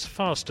 Britain's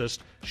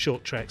fastest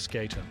short-track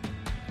skater.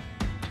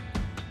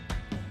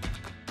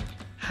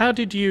 How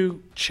did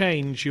you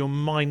change your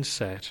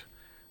mindset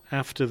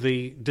after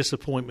the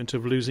disappointment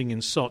of losing in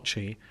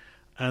Sochi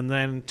and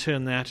then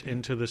turn that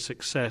into the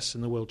success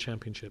in the World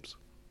Championships?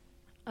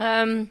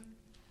 So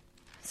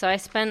I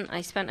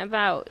spent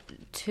about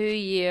 2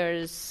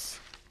 years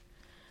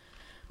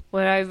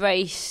where I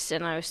raced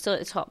and I was still at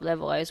the top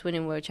level. I was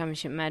winning World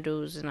Championship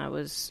medals and I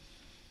was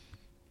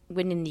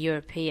winning the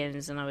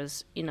Europeans, and I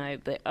was,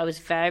 but I was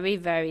very,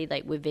 very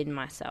within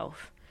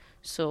myself.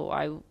 So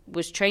I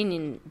was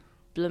training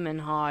blooming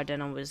hard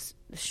and I was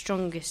the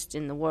strongest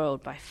in the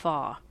world by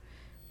far,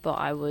 but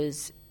I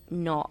was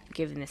not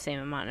given the same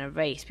amount of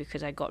race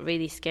because I got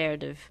really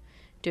scared of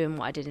doing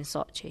what I did in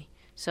Sochi.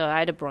 So I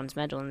had a bronze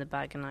medal in the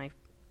bag and I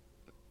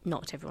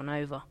knocked everyone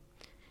over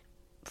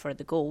for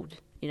the gold,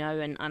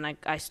 and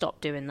I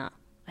stopped doing that.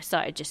 I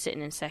started just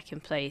sitting in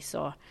second place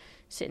or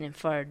sitting in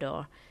third.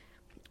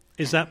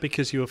 Is that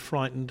because you were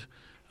frightened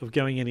of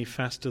going any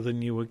faster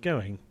than you were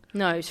going?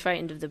 No, I was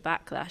frightened of the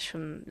backlash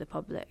from the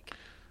public.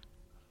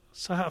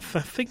 So I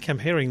think I'm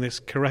hearing this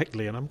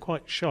correctly, and I'm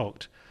quite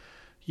shocked.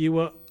 You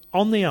were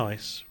on the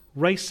ice,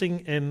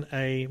 racing in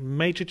a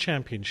major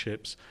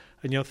championships,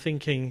 and you're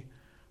thinking,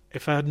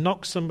 if I had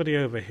knocked somebody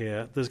over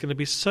here, there's going to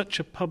be such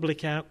a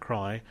public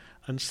outcry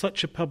and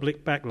such a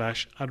public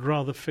backlash, I'd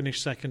rather finish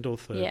second or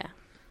third. Yeah.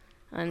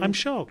 And I'm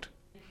shocked.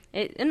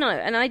 At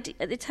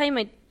the time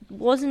I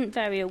wasn't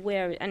very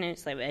aware, and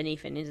it's like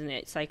anything, isn't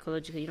it?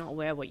 Psychologically, you're not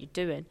aware of what you're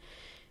doing.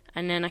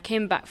 And then I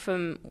came back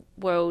from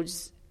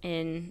Worlds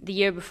in the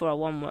year before I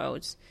won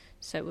Worlds,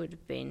 so it would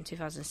have been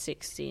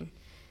 2016.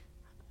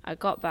 I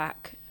got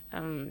back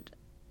and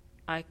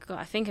I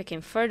think I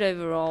came third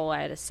overall.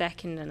 I had a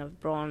second and a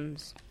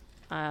bronze.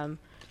 And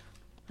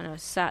I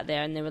was sat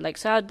there and they were like,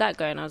 so how'd that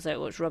go? And I was like,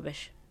 well, it's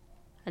rubbish.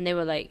 And they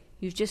were like,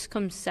 you've just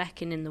come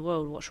second in the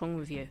world, what's wrong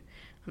with you?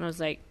 And I was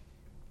like,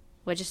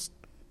 well, I just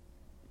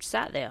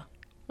sat there. I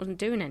wasn't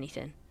doing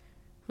anything.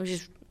 I was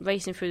just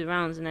racing through the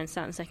rounds and then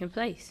sat in second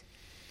place.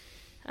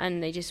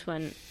 And they just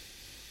went,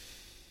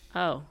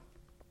 oh.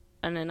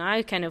 And then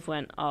I kind of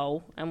went,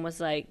 oh, and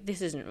was like,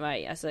 this isn't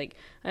right. I was like,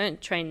 I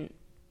don't train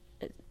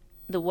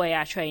the way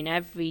I train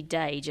every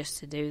day just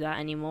to do that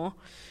anymore.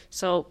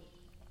 So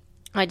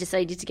I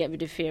decided to get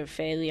rid of fear of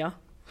failure.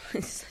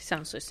 It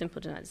sounds so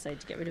simple, didn't I? Decided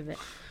to get rid of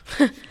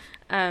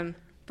it.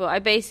 But I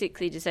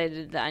basically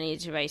decided that I needed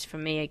to race for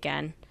me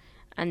again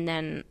and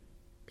then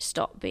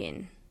stop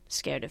being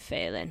scared of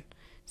failing.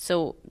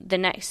 So the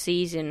next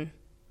season,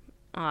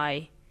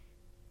 I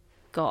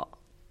got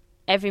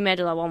every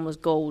medal I won was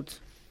gold,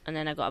 and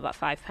then I got about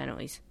 5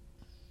 penalties.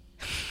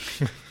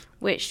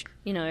 Which,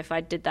 you know, if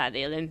I did that at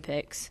the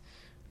Olympics,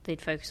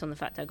 they'd focus on the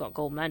fact that I got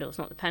gold medals,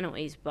 not the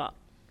penalties. But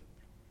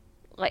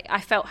like, I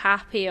felt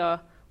happier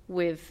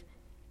with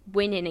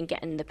winning and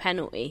getting the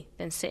penalty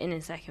than sitting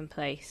in second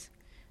place.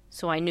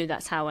 So I knew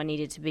that's how I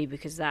needed to be,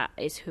 because that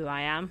is who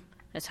I am.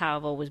 That's how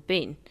I've always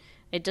been.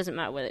 It doesn't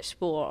matter whether it's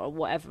sport or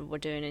whatever we're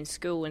doing in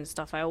school and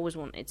stuff. I always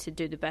wanted to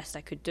do the best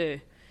I could do.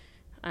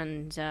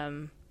 And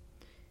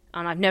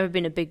I've never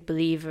been a big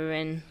believer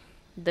in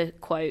the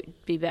quote,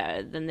 be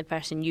better than the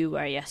person you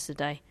were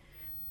yesterday.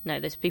 No,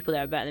 there's people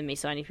that are better than me,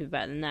 so I need to be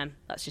better than them.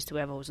 That's just the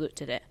way I've always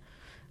looked at it.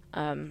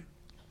 And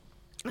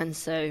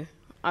so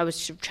I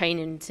was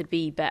training to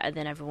be better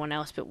than everyone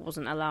else, but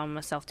wasn't allowing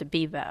myself to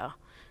be better.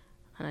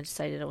 And I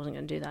decided I wasn't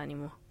going to do that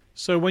anymore.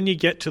 So when you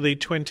get to the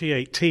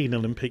 2018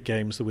 Olympic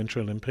Games, the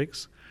Winter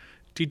Olympics,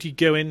 did you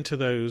go into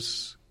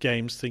those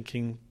games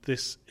thinking,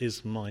 this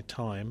is my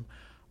time?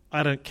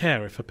 I don't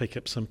care if I pick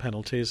up some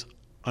penalties.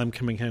 I'm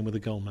coming home with a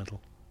gold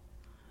medal.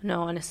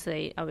 No,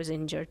 honestly, I was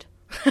injured.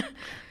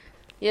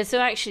 Yeah, so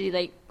actually,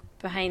 like,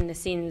 behind the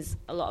scenes,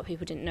 a lot of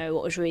people didn't know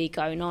what was really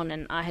going on,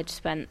 and I had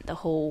spent the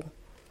whole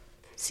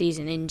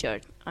season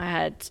injured. I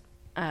had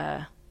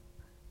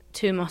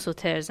 2 muscle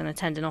tears and a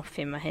tendinopathy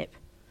in my hip.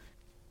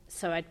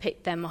 So I'd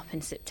picked them up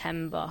in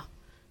September,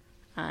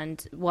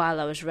 and while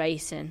I was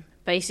racing,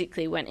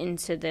 basically went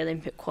into the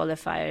Olympic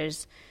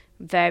qualifiers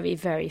very,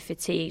 very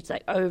fatigued,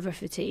 like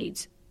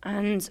over-fatigued,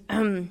 and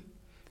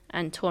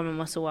tore my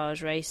muscle while I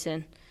was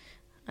racing.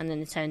 And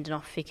then the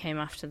tendinopathy came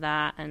after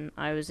that, and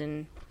I was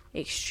in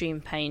extreme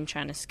pain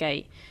trying to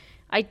skate.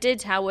 I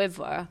did,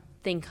 however,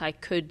 think I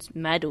could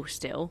medal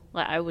still.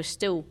 Like, I was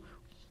still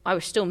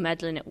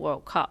medaling at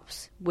World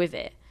Cups with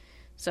it.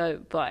 So,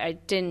 but I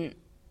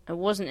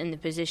wasn't in the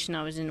position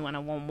I was in when I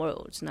won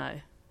Worlds, no.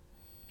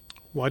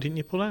 Why didn't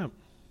you pull out?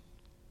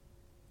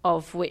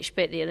 Of which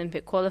bit? The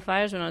Olympic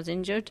qualifiers when I was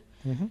injured?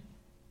 Mm-hmm.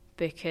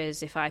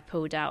 Because if I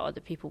pulled out, other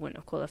people wouldn't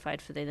have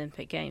qualified for the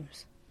Olympic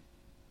Games.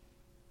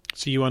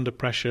 So you under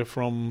pressure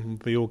from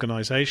the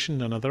organisation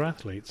and other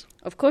athletes?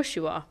 Of course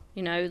you are.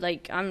 You know,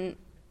 like,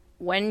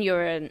 when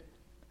you're a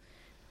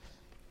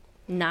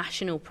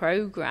national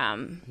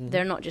programme,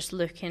 they're not just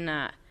looking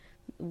at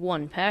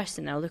one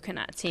person, they're looking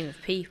at a team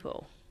of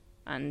people.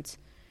 And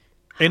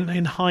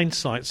in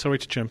hindsight, sorry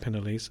to jump in,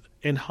 Elise,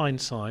 in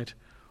hindsight,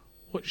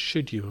 what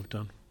should you have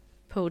done?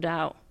 Pulled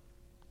out.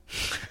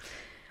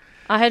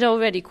 I had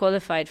already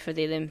qualified for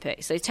the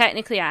Olympics. So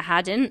technically I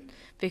hadn't,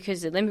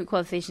 because the Olympic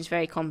qualification is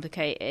very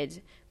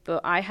complicated,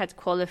 but I had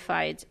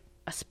qualified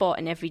a spot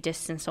in every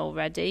distance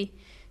already.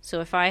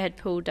 So if I had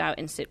pulled out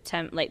in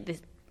September,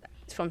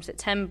 from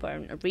September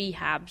and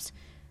rehabs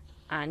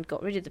and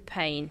got rid of the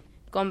pain,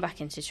 gone back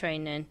into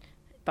training,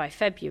 by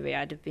February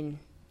I'd have been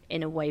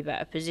in a way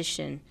better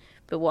position.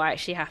 But what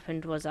actually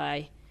happened was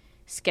I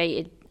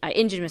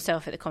injured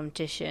myself at the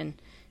competition,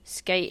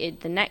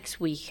 skated the next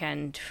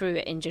weekend, threw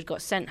it injured,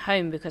 got sent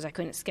home because I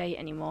couldn't skate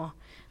anymore.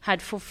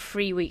 Had for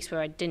 3 weeks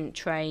where I didn't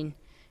train,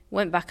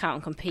 went back out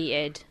and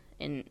competed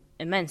in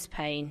immense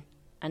pain,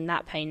 and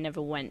that pain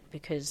never went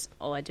because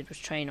all I did was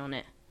train on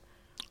it.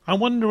 I'm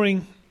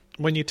wondering,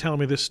 when you tell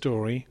me this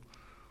story,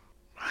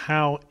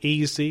 how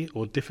easy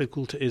or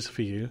difficult it is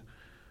for you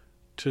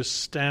to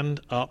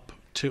stand up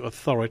to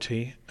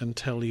authority and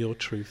tell your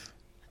truth.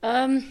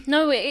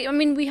 No,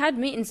 we had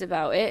meetings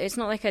about it. It's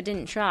not like I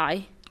didn't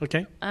try.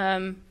 Okay.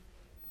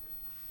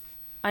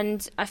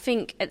 And I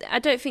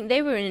don't think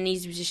they were in an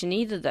easy position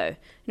either, though. You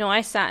know,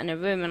 I sat in a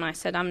room and I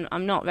said,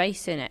 I'm not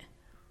racing it.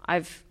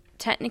 I've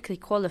technically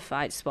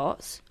qualified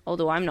spots,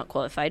 although I'm not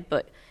qualified,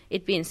 but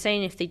it'd be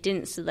insane if they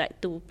didn't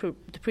select the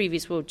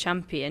previous world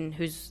champion,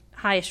 who's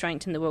highest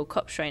ranked in the World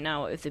Cups right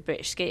now of the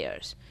British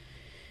skaters.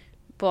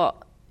 But,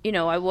 you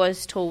know, I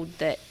was told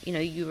that, you know,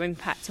 you're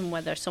impacting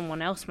whether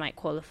someone else might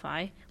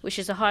qualify, which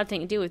is a hard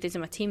thing to deal with. These are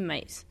my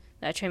teammates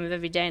that I train with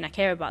every day, and I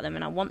care about them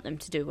and I want them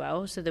to do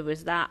well. So there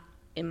was that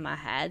in my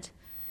head.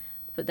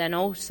 But then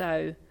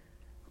also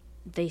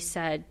they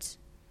said,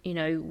 you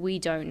know, we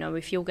don't know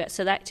if you'll get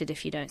selected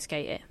if you don't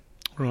skate it.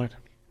 Right.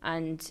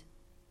 And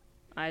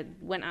I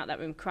went out that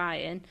room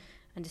crying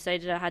and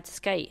decided I had to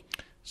skate.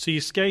 So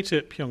you skate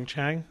at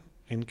Pyeongchang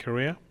in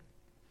Korea.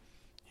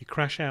 You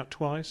crash out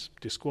twice,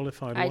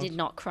 disqualified once. I did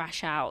not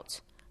crash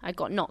out. I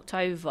got knocked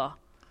over.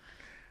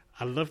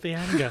 I love the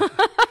anger.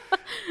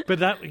 But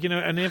that, you know,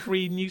 and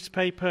every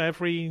newspaper,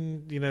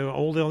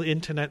 all the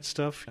internet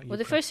stuff. Well,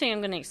 the first thing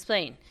I'm going to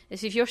explain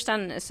is if you're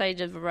standing at the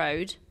side of a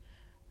road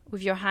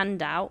with your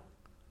hand out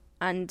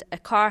and a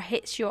car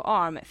hits your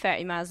arm at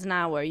 30 miles an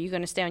hour, are you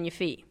going to stay on your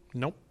feet?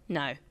 Nope.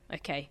 No.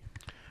 Okay.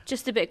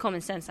 Just a bit of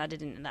common sense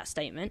added into that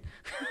statement.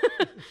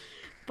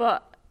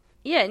 But,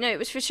 yeah, no, it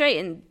was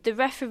frustrating. The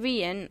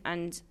refereeing,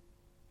 and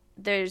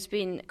there's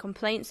been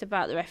complaints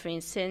about the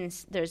refereeing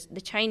since.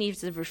 The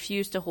Chinese have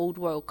refused to hold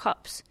World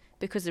Cups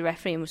because the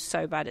refereeing was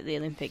so bad at the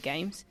Olympic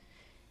Games.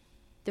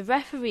 The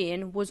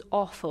refereeing was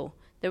awful.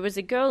 There was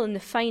a girl in the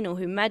final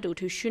who medalled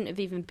who shouldn't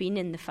have even been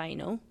in the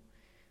final.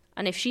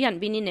 And if she hadn't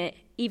been in it,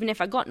 even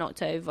if I got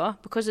knocked over,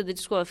 because of the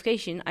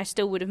disqualification, I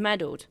still would have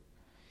medalled.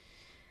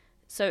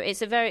 So it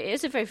is a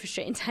very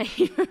frustrating time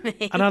for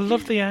me. And I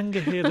love the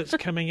anger here that's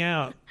coming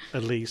out,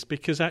 Elise,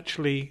 because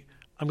actually,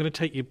 I'm going to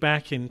take you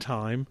back in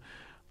time.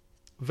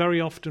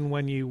 Very often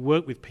when you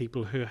work with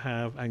people who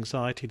have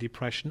anxiety,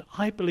 depression,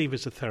 I believe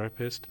as a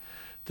therapist,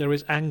 there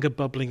is anger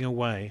bubbling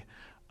away.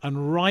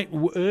 And right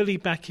early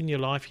back in your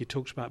life, you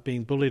talked about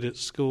being bullied at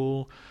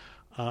school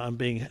and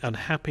being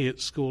unhappy at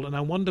school. And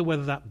I wonder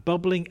whether that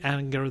bubbling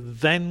anger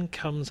then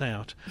comes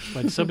out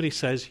when somebody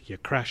says, you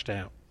crashed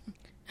out.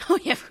 Oh,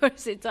 yeah, of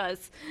course it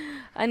does.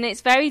 And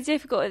it's very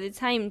difficult at the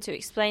time to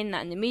explain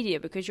that in the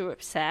media because you're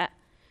upset.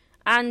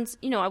 And,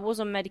 you know, I was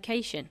on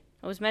medication.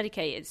 I was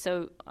medicated,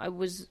 so I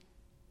was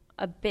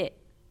a bit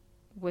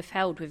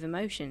withheld with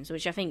emotions,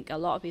 which I think a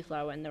lot of people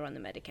are when they're on the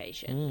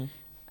medication.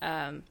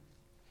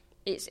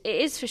 It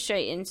is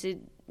frustrating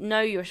to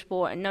know your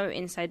sport and know it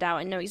inside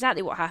out and know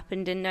exactly what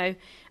happened and know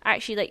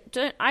actually,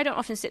 I don't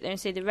often sit there and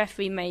say the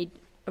referee made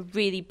a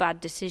really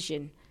bad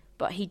decision,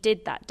 but he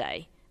did that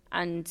day.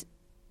 And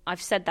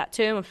I've said that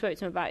to him, I've spoken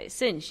to him about it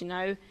since, you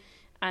know.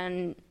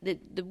 And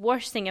the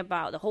worst thing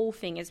about the whole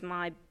thing is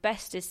my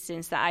best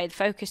distance that I had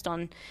focused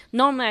on.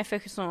 Normally I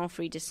focus on all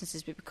three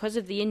distances, but because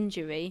of the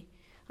injury,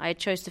 I had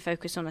chose to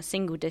focus on a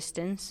single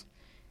distance,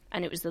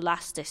 and it was the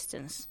last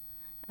distance.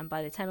 And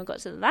by the time I got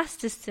to the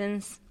last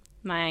distance,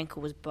 my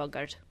ankle was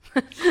buggered.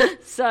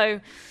 So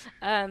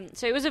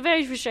it was a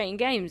very frustrating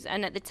games.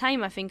 And at the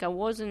time, I think I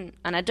wasn't,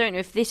 and I don't know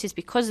if this is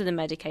because of the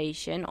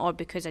medication or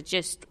because I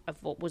just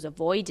was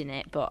avoiding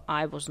it, but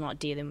I was not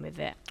dealing with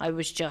it. I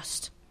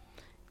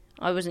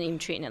wasn't even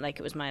treating it like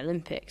it was my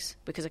Olympics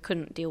because I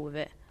couldn't deal with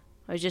it.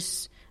 I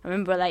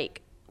remember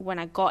like when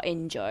I got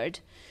injured,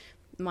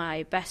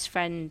 my best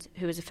friend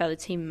who was a fellow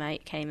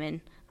teammate came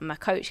in and my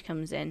coach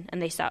comes in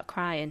and they start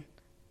crying.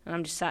 And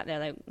I'm just sat there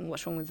like,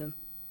 what's wrong with them?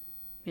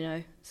 You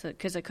know, so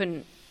because I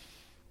couldn't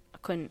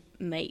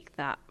make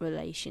that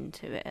relation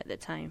to it at the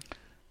time.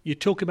 You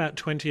talk about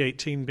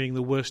 2018 being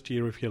the worst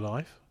year of your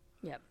life.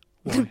 Yep.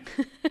 Why?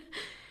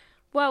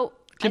 Well,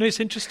 you know, it's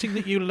interesting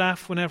that you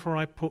laugh whenever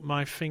I put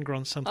my finger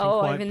on something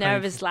quite I'm a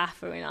nervous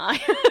laugher, and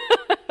I.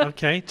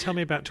 Okay, tell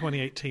me about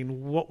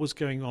 2018. What was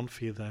going on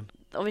for you then?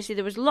 Obviously,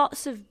 there was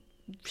lots of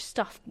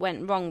stuff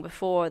went wrong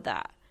before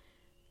that,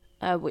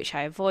 which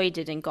I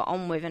avoided and got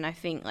on with. And I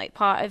think like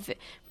part of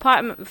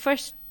the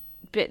first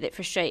bit that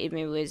frustrated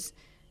me was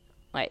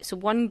so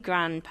one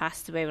Gran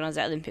passed away when I was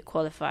at Olympic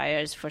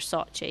qualifiers for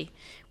Sochi.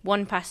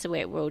 One passed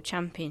away at World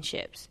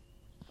Championships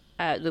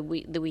the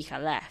week I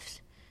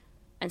left.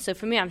 And so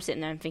for me, I'm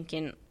sitting there and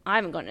thinking, I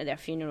haven't gone to their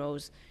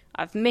funerals.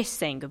 I've missed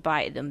saying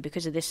goodbye to them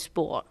because of this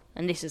sport,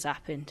 and this has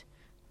happened.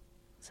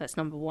 So that's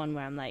number one,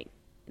 where I'm like,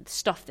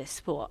 stuff this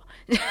sport.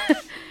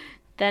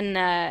 Then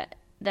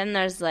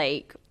there's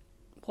like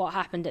what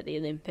happened at the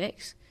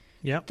Olympics.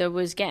 Yeah. There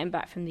was getting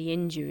back from the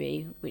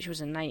injury, which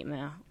was a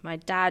nightmare. My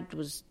dad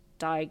was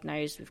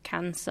diagnosed with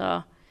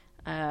cancer.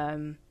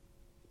 I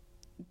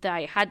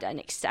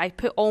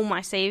put all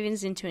my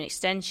savings into an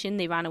extension.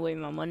 They ran away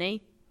with my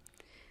money.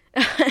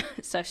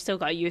 So I've still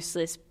got a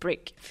useless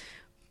brick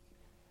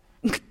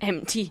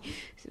empty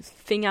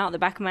thing out the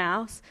back of my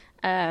house.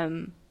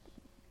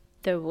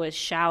 There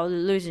was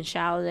losing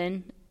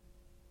Shaolin.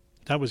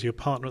 That was your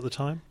partner at the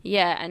time?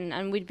 Yeah,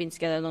 and we'd been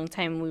together a long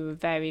time and we were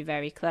very,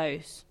 very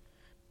close.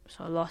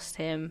 So I lost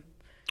him.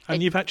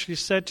 And you've actually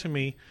said to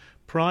me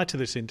prior to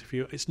this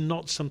interview, it's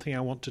not something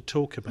I want to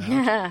talk about.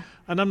 Yeah.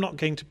 And I'm not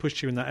going to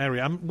push you in that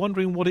area. I'm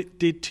wondering what it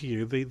did to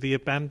you, the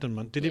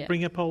abandonment. Did it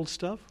bring up old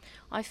stuff?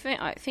 I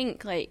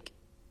think like,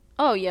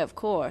 oh yeah, of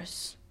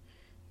course.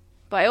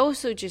 But I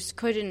also just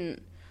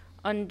couldn't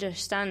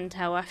understand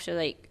how after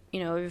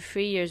over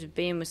 3 years of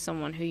being with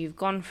someone who you've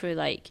gone through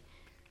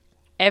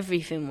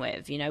everything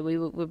with,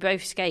 we're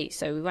both skates,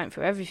 so we went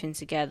through everything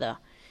together.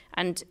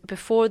 And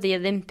before the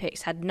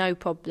Olympics, had no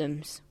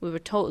problems. We were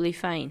totally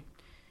fine.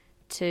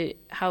 To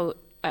how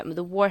at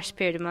the worst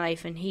period of my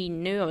life, and he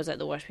knew I was at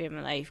the worst period of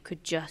my life,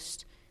 could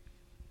just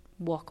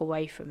walk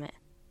away from it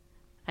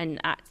and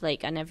act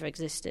like I never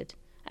existed.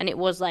 And it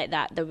was like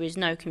that. There was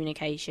no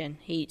communication.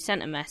 He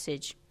sent a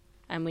message,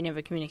 and we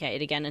never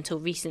communicated again until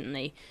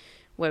recently,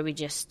 where we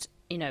just,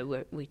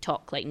 we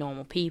talk like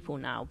normal people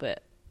now.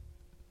 But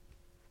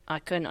I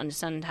couldn't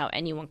understand how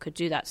anyone could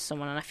do that to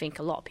someone. And I think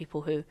a lot of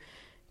people who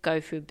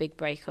go through big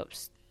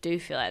breakups do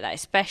feel like that,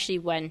 especially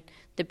when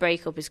the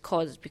breakup is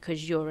caused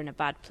because you're in a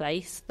bad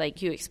place.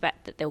 Like, you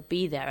expect that they'll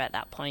be there at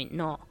that point,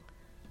 not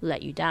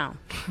let you down.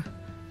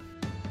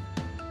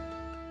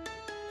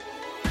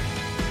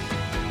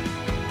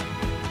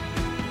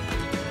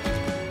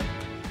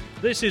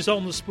 This is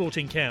On the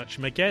Sporting Couch.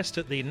 My guest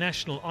at the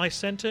National Ice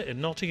Centre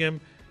in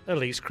Nottingham,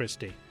 Elise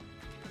Christie.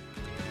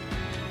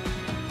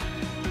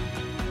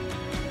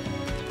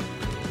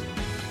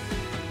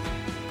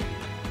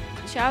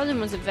 Sheldon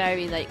was a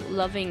very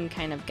loving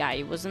kind of guy.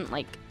 He wasn't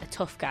a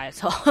tough guy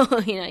at all.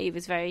 He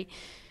was very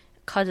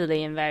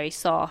cuddly and very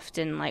soft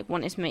and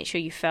wanted to make sure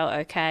you felt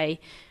okay.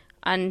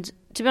 And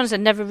to be honest, I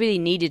never really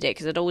needed it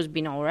because I'd always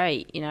been all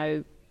right.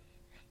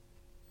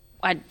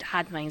 I'd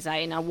had my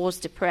anxiety and I was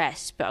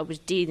depressed, but I was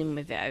dealing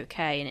with it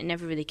okay, and it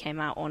never really came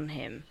out on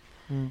him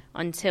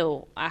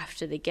until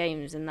after the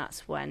games, and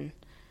that's when,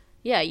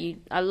 I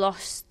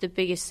lost the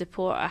biggest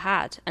support I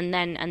had. And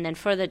then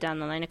further down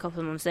the line, a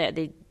couple of months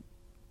later,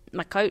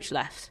 my coach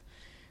left,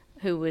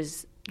 who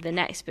was the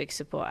next big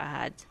support I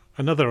had.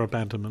 Another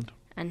abandonment.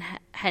 And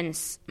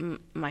hence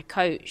my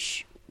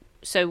coach.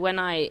 So when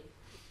I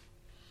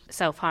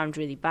self-harmed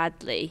really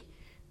badly,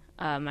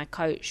 my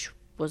coach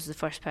was the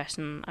first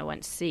person I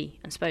went to see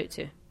and spoke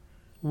to.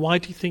 Why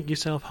do you think you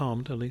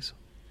self-harmed, Elise?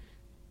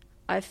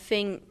 I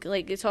think,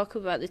 you talk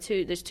about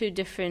there's two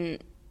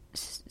different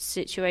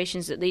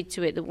situations that lead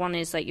to it. The one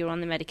is, you're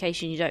on the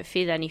medication, you don't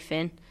feel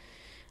anything,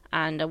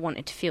 and I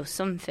wanted to feel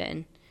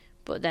something.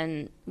 But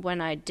then when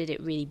I did it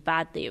really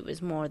badly, it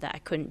was more that I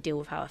couldn't deal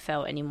with how I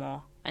felt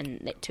anymore,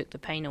 and it took the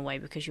pain away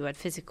because you had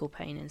physical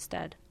pain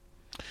instead.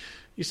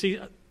 You see,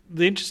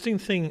 the interesting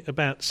thing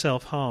about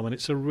self-harm, and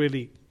it's a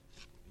really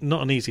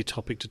not an easy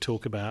topic to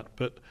talk about,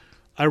 but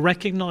I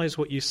recognise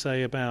what you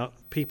say about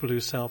people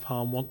who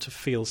self-harm want to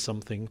feel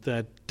something.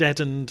 They're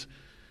deadened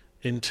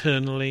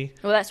internally.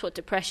 Well, that's what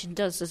depression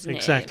does, doesn't it?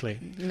 Exactly.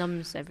 It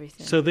numbs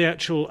everything. So the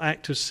actual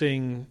act of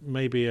seeing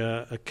maybe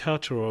a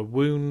cut or a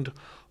wound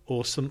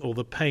or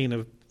the pain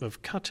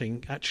of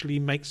cutting actually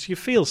makes you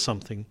feel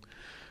something.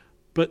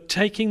 But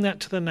taking that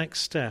to the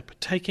next step,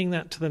 taking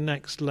that to the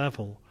next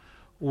level,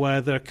 where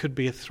there could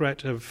be a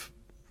threat of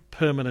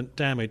permanent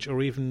damage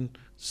or even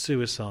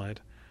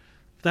suicide,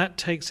 that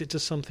takes it to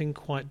something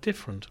quite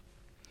different.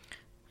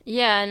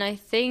 Yeah, and I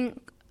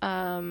think,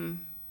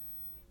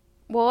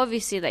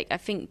 obviously, I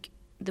think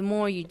the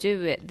more you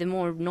do it, the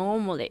more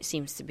normal it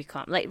seems to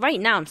become. Right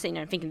now, I'm sitting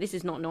there thinking this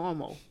is not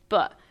normal,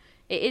 but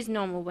it is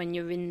normal when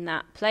you're in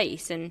that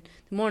place, and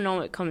the more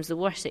normal it comes, the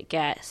worse it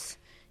gets.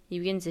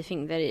 You begin to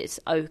think that it's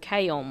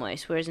okay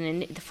almost, whereas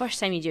the first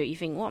time you do it, you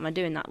think, what am I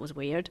doing? That was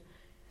weird.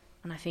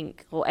 And I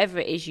think whatever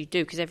it is you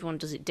do, because everyone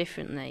does it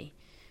differently,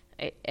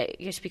 it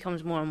just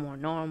becomes more and more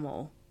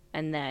normal,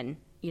 and then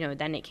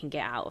then it can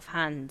get out of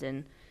hand.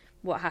 And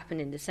what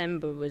happened in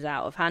December was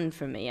out of hand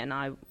for me, and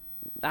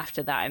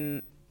after that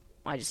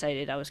I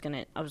decided I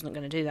wasn't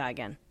going to do that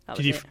again.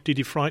 Did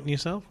you frighten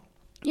yourself?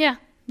 Yeah,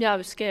 I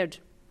was scared.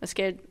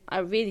 I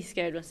really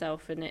scared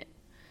myself, and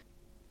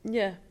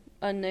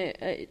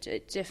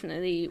it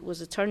definitely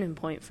was a turning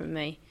point for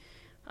me.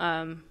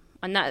 And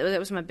that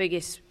was my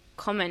biggest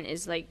comment,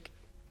 is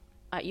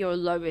at your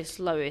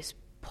lowest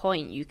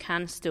point, you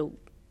can still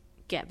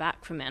get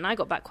back from it. And I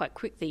got back quite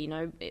quickly.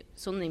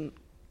 It's only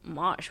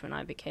March when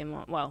I became,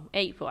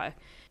 April,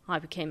 I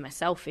became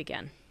myself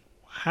again.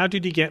 How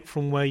did you get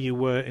from where you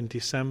were in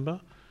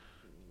December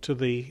to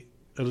the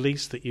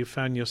Elise that you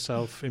found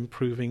yourself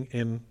improving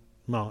in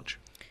March?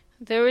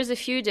 There was a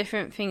few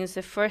different things.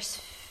 The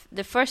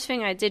first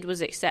thing I did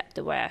was accept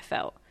the way I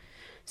felt.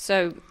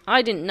 So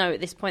I didn't know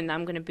at this point that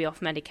I'm going to be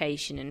off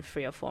medication in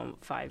 3 or 4,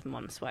 5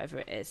 months, whatever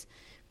it is.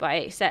 But I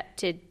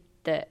accepted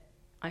that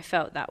I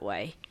felt that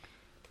way.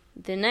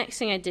 The next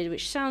thing I did,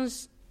 which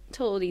sounds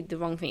totally the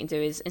wrong thing to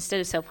do, is instead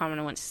of self-harming,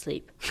 I went to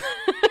sleep.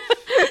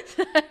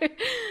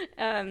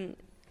 And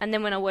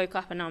then when I woke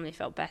up, I normally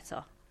felt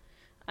better.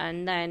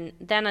 And then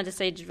I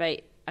decided,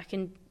 right, I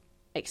can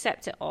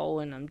accept it all,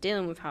 and I'm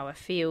dealing with how I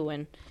feel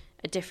in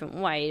a different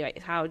way. Right?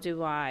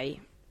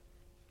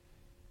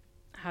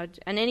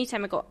 And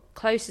anytime I got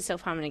close to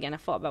self-harming again, I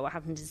thought about what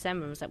happened in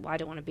December and was like, well, I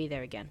don't want to be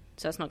there again.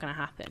 So that's not going to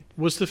happen.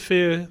 Was the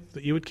fear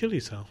that you would kill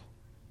yourself?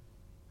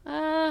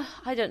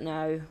 I don't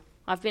know.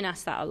 I've been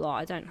asked that a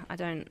lot. I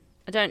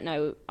don't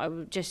know. I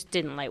just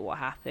didn't like what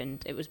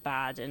happened. It was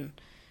bad, and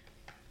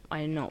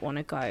I did not want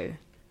to go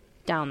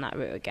down that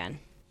route again.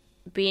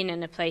 Being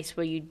in a place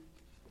where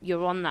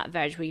you're on that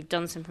verge, where you've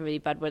done something really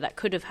bad, where that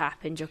could have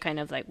happened, you're kind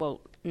of like,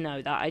 well,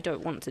 no, that I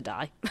don't want to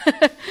die.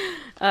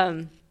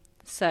 But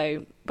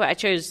I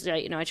chose,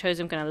 I chose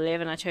I'm going to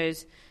live, and I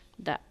chose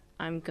that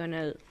I'm going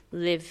to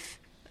live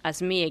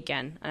as me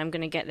again, and I'm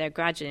going to get there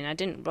gradually, and I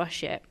didn't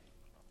rush it.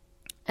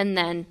 And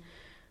then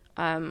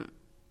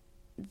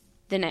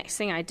the next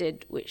thing I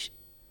did, which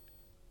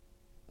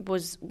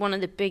was one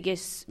of the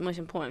biggest, most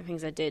important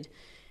things I did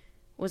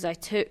was I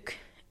took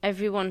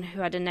everyone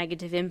who had a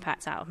negative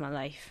impact out of my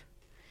life.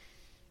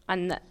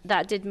 And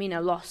that did mean I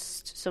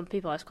lost some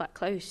people I was quite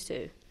close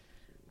to.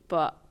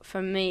 But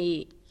for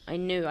me, I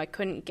knew I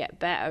couldn't get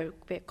better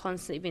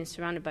constantly being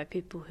surrounded by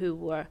people who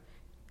were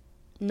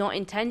not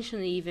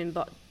intentionally even,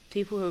 but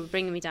people who were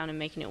bringing me down and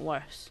making it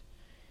worse.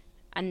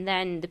 And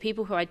then the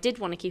people who I did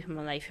want to keep in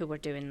my life who were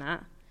doing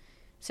that.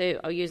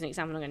 So I'll use an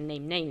example, I'm not going to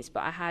name names,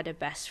 but I had a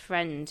best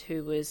friend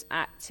who was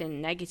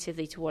acting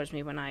negatively towards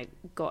me when I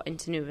got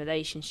into new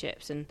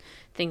relationships and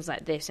things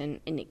like this, and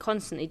it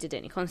constantly did it,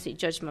 and it constantly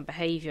judged my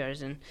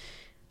behaviours and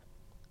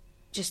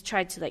just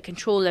tried to like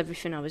control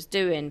everything I was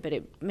doing, but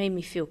it made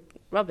me feel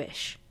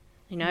rubbish,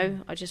 you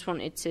know? I just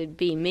wanted to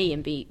be me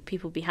and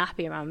people be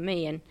happy around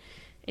me, and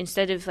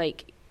instead of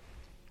like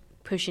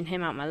pushing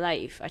him out of my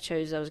life, I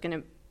was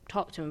going to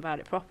talk to him about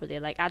it properly,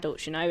 like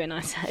adults, you know, and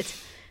I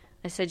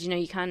said, you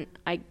know,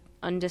 I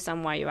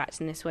understand why you're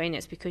acting this way, and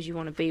it's because you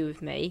want to be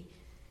with me.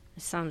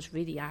 It sounds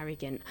really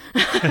arrogant.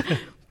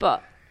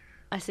 But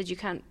I said, you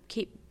can't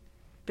keep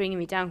bringing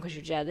me down because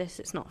you're jealous.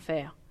 It's not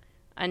fair.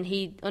 And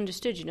he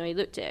understood, you know, he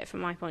looked at it from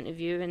my point of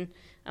view,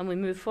 and we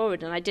moved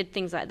forward. And I did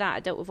things like that. I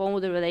dealt with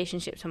all the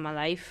relationships in my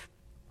life.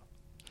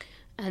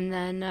 And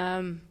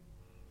then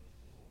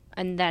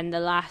the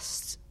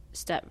last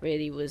step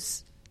really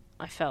was,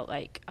 I felt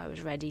like I was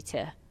ready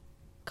to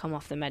come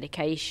off the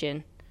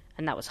medication.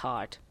 And that was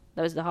hard.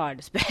 That was the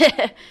hardest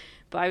bit.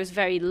 But I was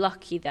very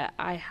lucky that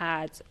I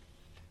had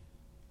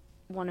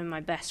one of my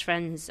best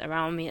friends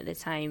around me at the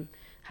time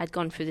had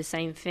gone through the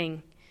same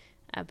thing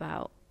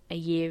about a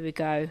year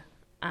ago,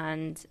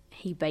 and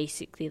he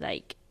basically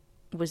like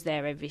was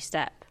there every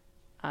step.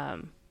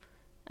 And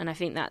I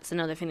think that's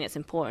another thing that's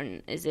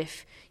important, is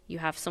if you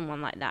have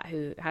someone like that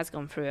who has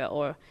gone through it,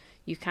 or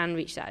you can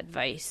reach that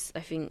advice.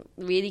 I think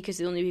really, because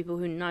the only people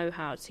who know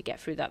how to get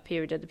through that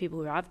period are the people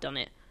who have done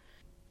it.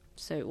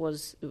 So it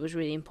was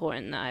really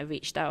important that I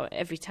reached out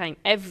every time.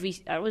 I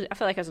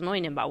felt like I was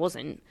annoying him, but I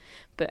wasn't.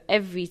 But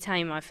every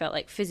time I felt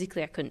like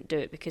physically I couldn't do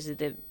it because of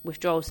the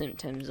withdrawal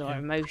symptoms, or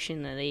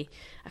emotionally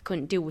I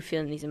couldn't deal with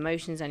feeling these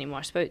emotions anymore.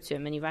 I spoke to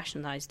him and he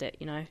rationalised it,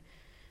 you know.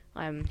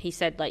 He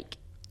said, like,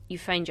 you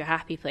find your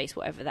happy place,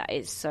 whatever that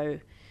is. So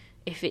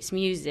if it's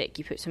music,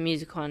 you put some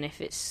music on.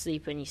 If it's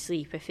sleeping, you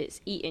sleep. If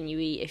it's eating, you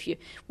eat.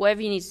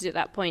 Whatever you need to do at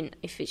that point.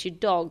 If it's your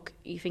dog,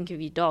 you think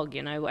of your dog,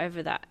 you know,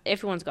 whatever that.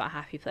 Everyone's got a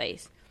happy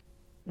place.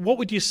 What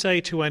would you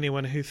say to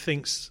anyone who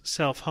thinks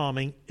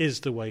self-harming is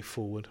the way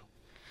forward?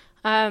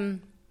 Well,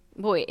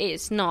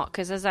 it's not,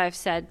 because as I've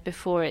said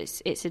before,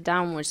 it's a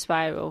downward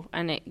spiral,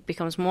 and it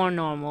becomes more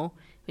normal,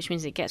 which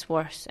means it gets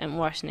worse and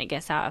worse, and it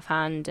gets out of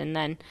hand, and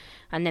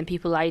then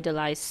people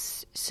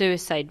idolise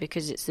suicide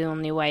because it's the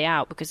only way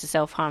out, because the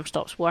self-harm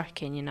stops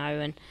working, you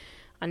know,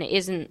 and it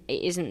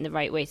isn't the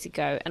right way to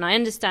go. And I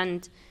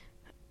understand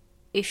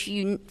if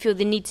you feel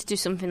the need to do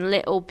something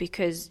little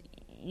because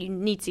you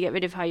need to get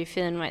rid of how you're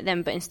feeling right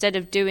then, but instead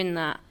of doing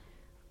that,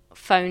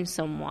 phone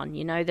someone,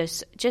 you know,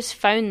 just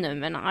phone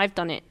them. And I've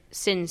done it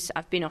since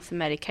I've been off the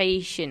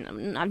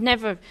medication. I've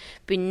never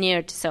been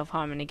near to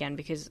self-harming again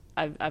because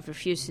I've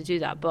refused to do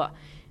that, but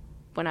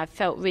when I've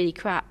felt really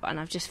crap and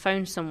I've just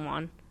phoned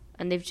someone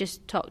and they've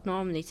just talked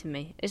normally to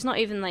me, it's not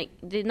even like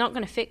they're not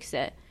going to fix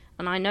it,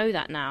 and I know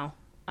that now,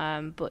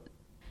 but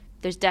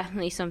there's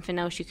definitely something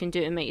else you can do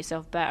to make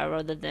yourself better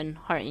other than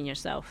hurting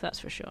yourself, that's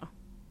for sure.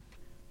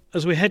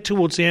 As we head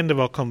towards the end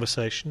of our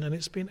conversation, and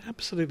it's been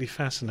absolutely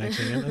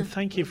fascinating, and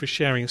thank you for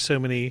sharing so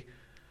many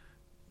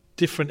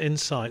different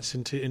insights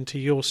into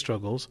your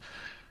struggles.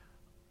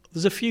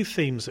 There's a few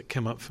themes that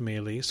come up for me,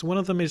 Elise. One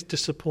of them is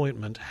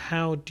disappointment.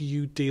 How do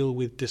you deal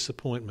with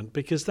disappointment?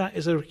 Because that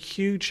is a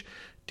huge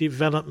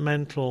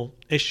developmental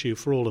issue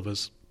for all of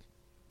us.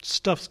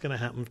 Stuff's going to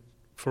happen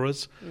for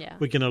us. Yeah.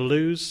 We're going to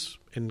lose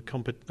in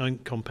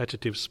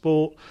competitive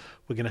sport.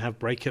 We're going to have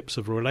breakups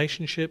of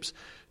relationships.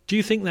 Do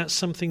you think that's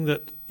something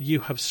that you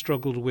have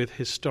struggled with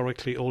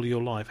historically all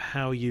your life,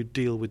 how you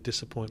deal with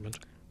disappointment?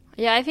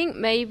 Yeah, I think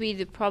maybe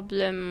the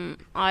problem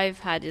I've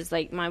had is,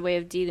 like, my way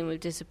of dealing with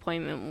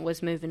disappointment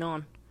was moving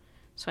on.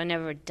 So I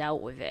never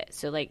dealt with it.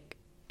 So, like,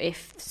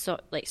 if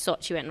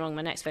Sochi went wrong,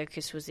 my next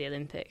focus was the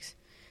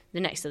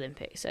next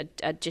Olympics.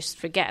 I'd just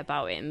forget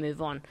about it and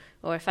move on.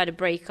 Or if I had a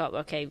breakup,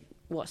 okay,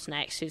 what's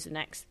next? Who's the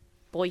next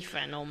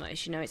boyfriend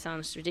almost? You know, it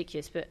sounds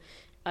ridiculous, but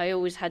I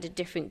always had a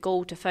different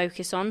goal to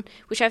focus on,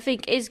 which I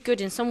think is good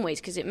in some ways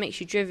because it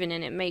makes you driven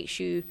and it makes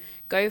you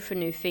go for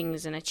new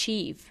things and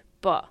achieve.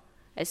 But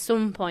at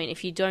some point,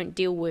 if you don't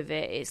deal with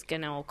it, it's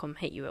going to all come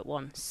hit you at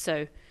once.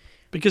 So,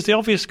 because the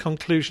obvious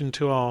conclusion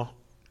to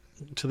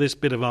this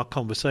bit of our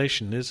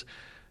conversation is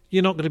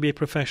you're not going to be a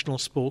professional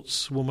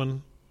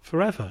sportswoman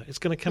forever. It's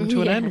going to come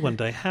to an end one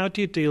day. How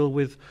do you deal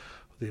with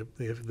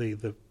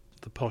the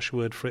posh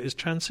word for it is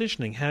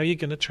transitioning? How are you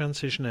going to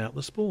transition out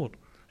the sport?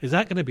 Is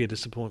that going to be a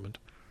disappointment?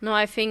 No,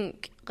 I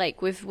think,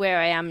 like, with where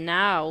I am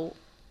now,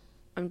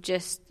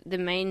 the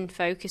main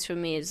focus for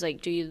me is,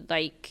 like, do you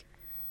like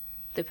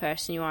the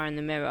person you are in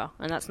the mirror?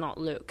 And that's not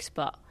looks,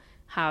 but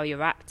how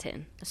you're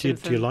acting. Do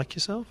you like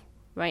yourself?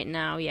 Right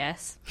now,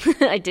 yes.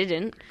 I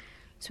didn't.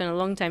 Spent a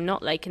long time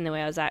not liking the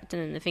way I was acting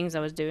and the things I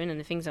was doing and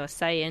the things I was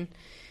saying.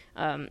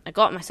 I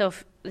got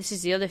myself, this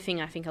is the other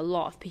thing I think a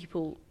lot of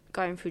people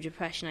going through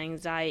depression,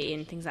 anxiety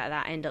and things like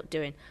that end up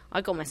doing.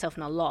 I got myself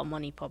in a lot of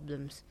money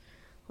problems,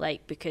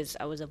 like because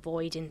I was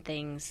avoiding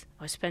things.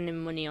 I was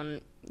spending money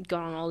on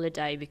going on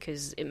holiday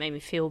because it made me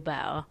feel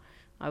better.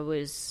 I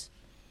was,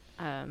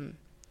 got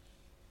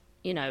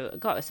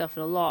myself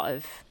in a lot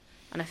of,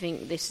 and I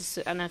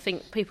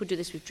think people do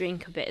this with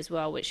drink a bit as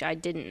well, which I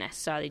didn't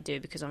necessarily do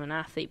because I'm an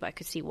athlete, but I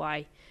could see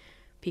why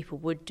people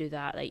would do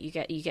that. Like you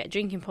get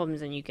drinking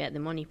problems and you get the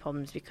money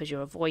problems because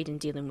you're avoiding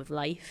dealing with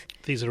life.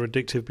 These are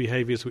addictive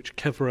behaviours which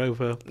cover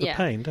over the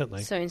pain, don't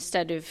they? So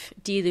instead of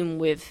dealing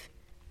with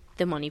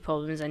the money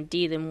problems and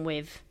dealing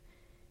with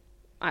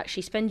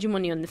actually spend your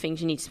money on the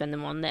things you need to spend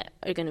them on that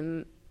are going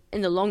to,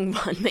 in the long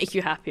run, make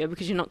you happier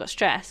because you've not got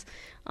stress,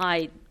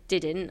 I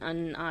didn't,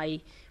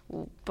 and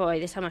by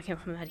the time I came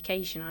from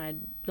medication, I had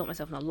got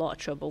myself in a lot of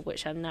trouble,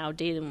 which I'm now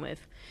dealing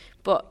with.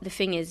 But the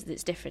thing is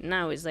that's different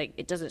now is like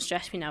it doesn't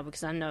stress me now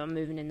because I know I'm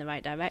moving in the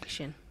right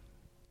direction.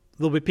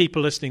 There'll be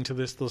people listening to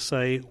this, they'll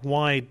say,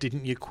 why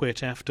didn't you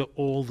quit after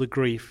all the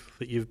grief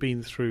that you've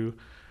been through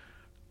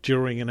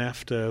during and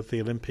after the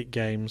Olympic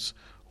Games?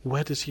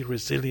 Where does your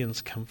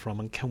resilience come from,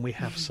 and can we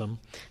have some?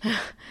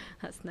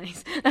 That's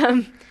nice.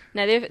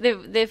 No,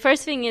 the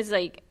first thing is,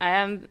 like, I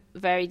am a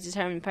very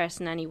determined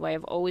person anyway.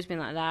 I've always been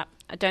like that.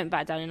 I don't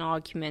back down in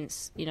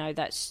arguments.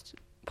 That's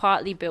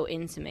partly built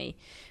into me.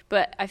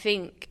 But I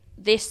think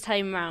this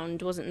time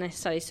round wasn't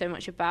necessarily so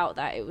much about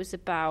that. It was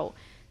about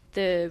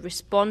the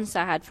response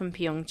I had from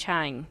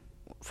Pyeongchang,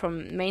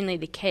 from mainly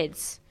the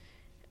kids,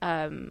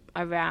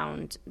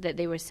 around that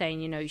they were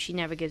saying, she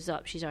never gives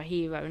up, she's our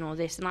hero and all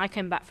this. And I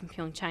came back from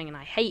Pyeongchang and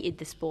I hated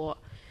the sport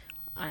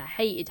and I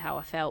hated how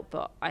I felt,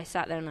 but I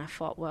sat there and I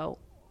thought, well,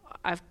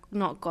 I've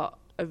not got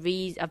a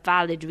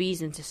valid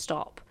reason to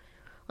stop.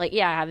 Like,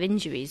 yeah, I have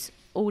injuries.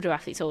 Older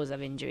athletes always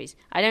have injuries.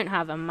 I don't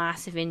have a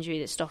massive injury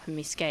that's stopping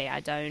me skate. I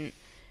don't,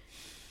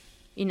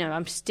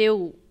 I'm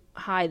still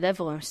high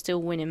level, I'm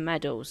still winning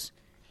medals.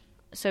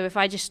 So if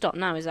I just stop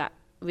now, is that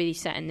really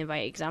setting the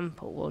right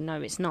example? Well, no,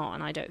 it's not,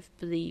 and I don't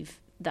believe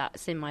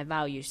that's in my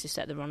values to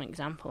set the wrong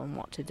example and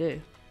what to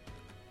do.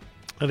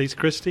 Elise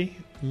Christie,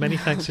 many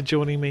thanks for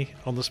joining me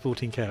on the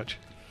Sporting Couch.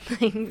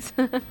 Thanks.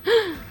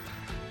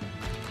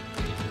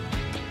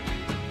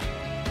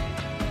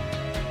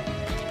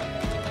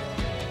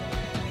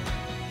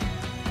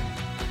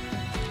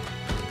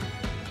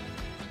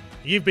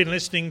 You've been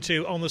listening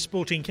to On the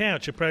Sporting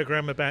Couch, a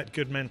programme about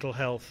good mental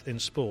health in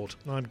sport.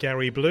 I'm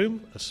Gary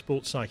Bloom, a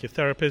sports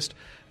psychotherapist,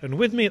 and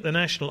with me at the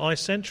National Ice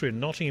Centre in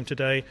Nottingham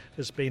today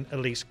has been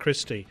Elise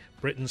Christie,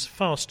 Britain's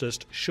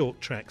fastest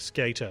short-track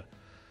skater.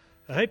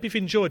 I hope you've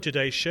enjoyed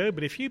today's show,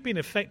 but if you've been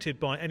affected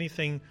by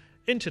anything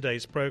in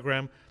today's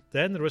programme,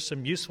 then there are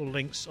some useful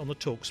links on the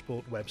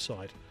TalkSport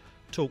website,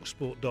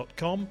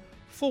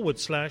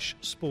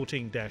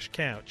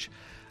 talksport.com/sporting-couch.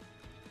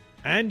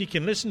 And you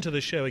can listen to the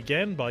show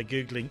again by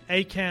Googling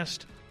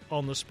Acast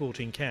on the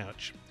Sporting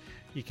Couch.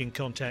 You can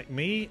contact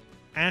me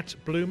at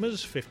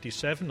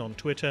Bloomers57 on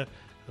Twitter,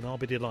 and I'll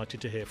be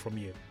delighted to hear from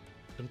you.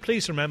 And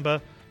please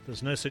remember,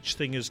 there's no such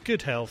thing as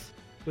good health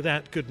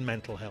without good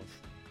mental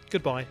health.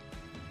 Goodbye.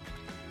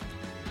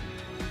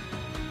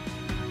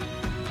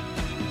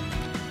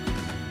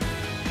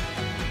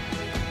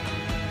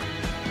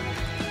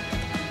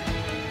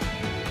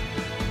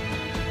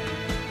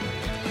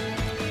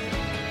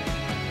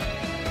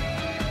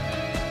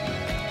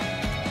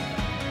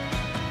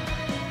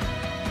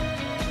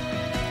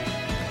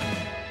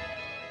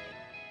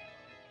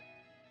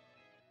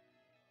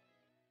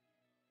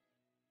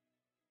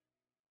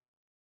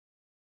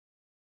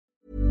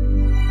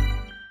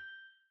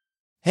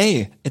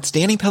 Hey, it's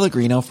Danny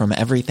Pellegrino from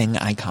Everything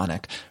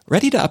Iconic.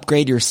 Ready to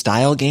upgrade your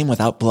style game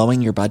without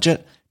blowing your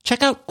budget?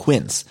 Check out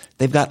Quince.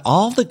 They've got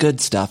all the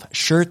good stuff,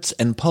 shirts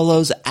and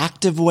polos,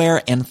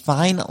 activewear, and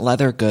fine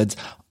leather goods,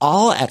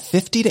 all at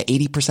 50 to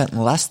 80%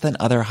 less than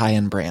other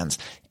high-end brands.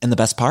 And the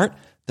best part?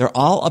 They're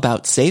all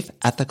about safe,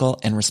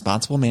 ethical, and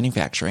responsible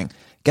manufacturing.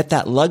 Get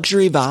that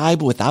luxury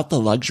vibe without the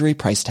luxury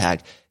price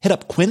tag. Hit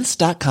up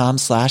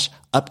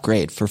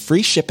quince.com/upgrade for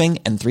free shipping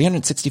and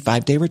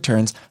 365-day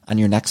returns on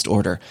your next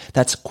order.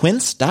 That's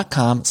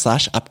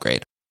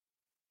quince.com/upgrade.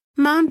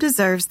 Mom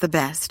deserves the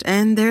best,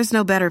 and there's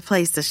no better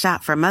place to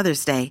shop for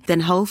Mother's Day than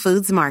Whole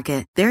Foods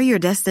Market. They're your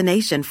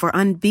destination for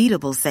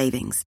unbeatable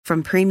savings,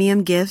 from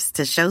premium gifts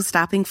to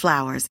show-stopping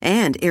flowers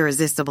and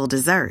irresistible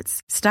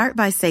desserts. Start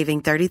by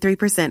saving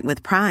 33%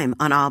 with Prime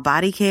on all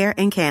body care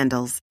and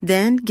candles.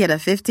 Then get a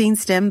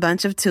 15-stem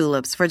bunch of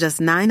tulips for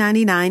just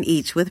 $9.99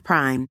 each with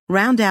Prime.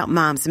 Round out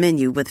Mom's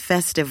menu with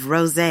festive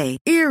rosé,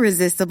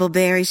 irresistible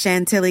berry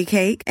chantilly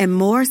cake, and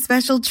more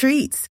special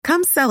treats.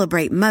 Come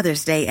celebrate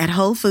Mother's Day at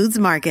Whole Foods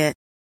Market.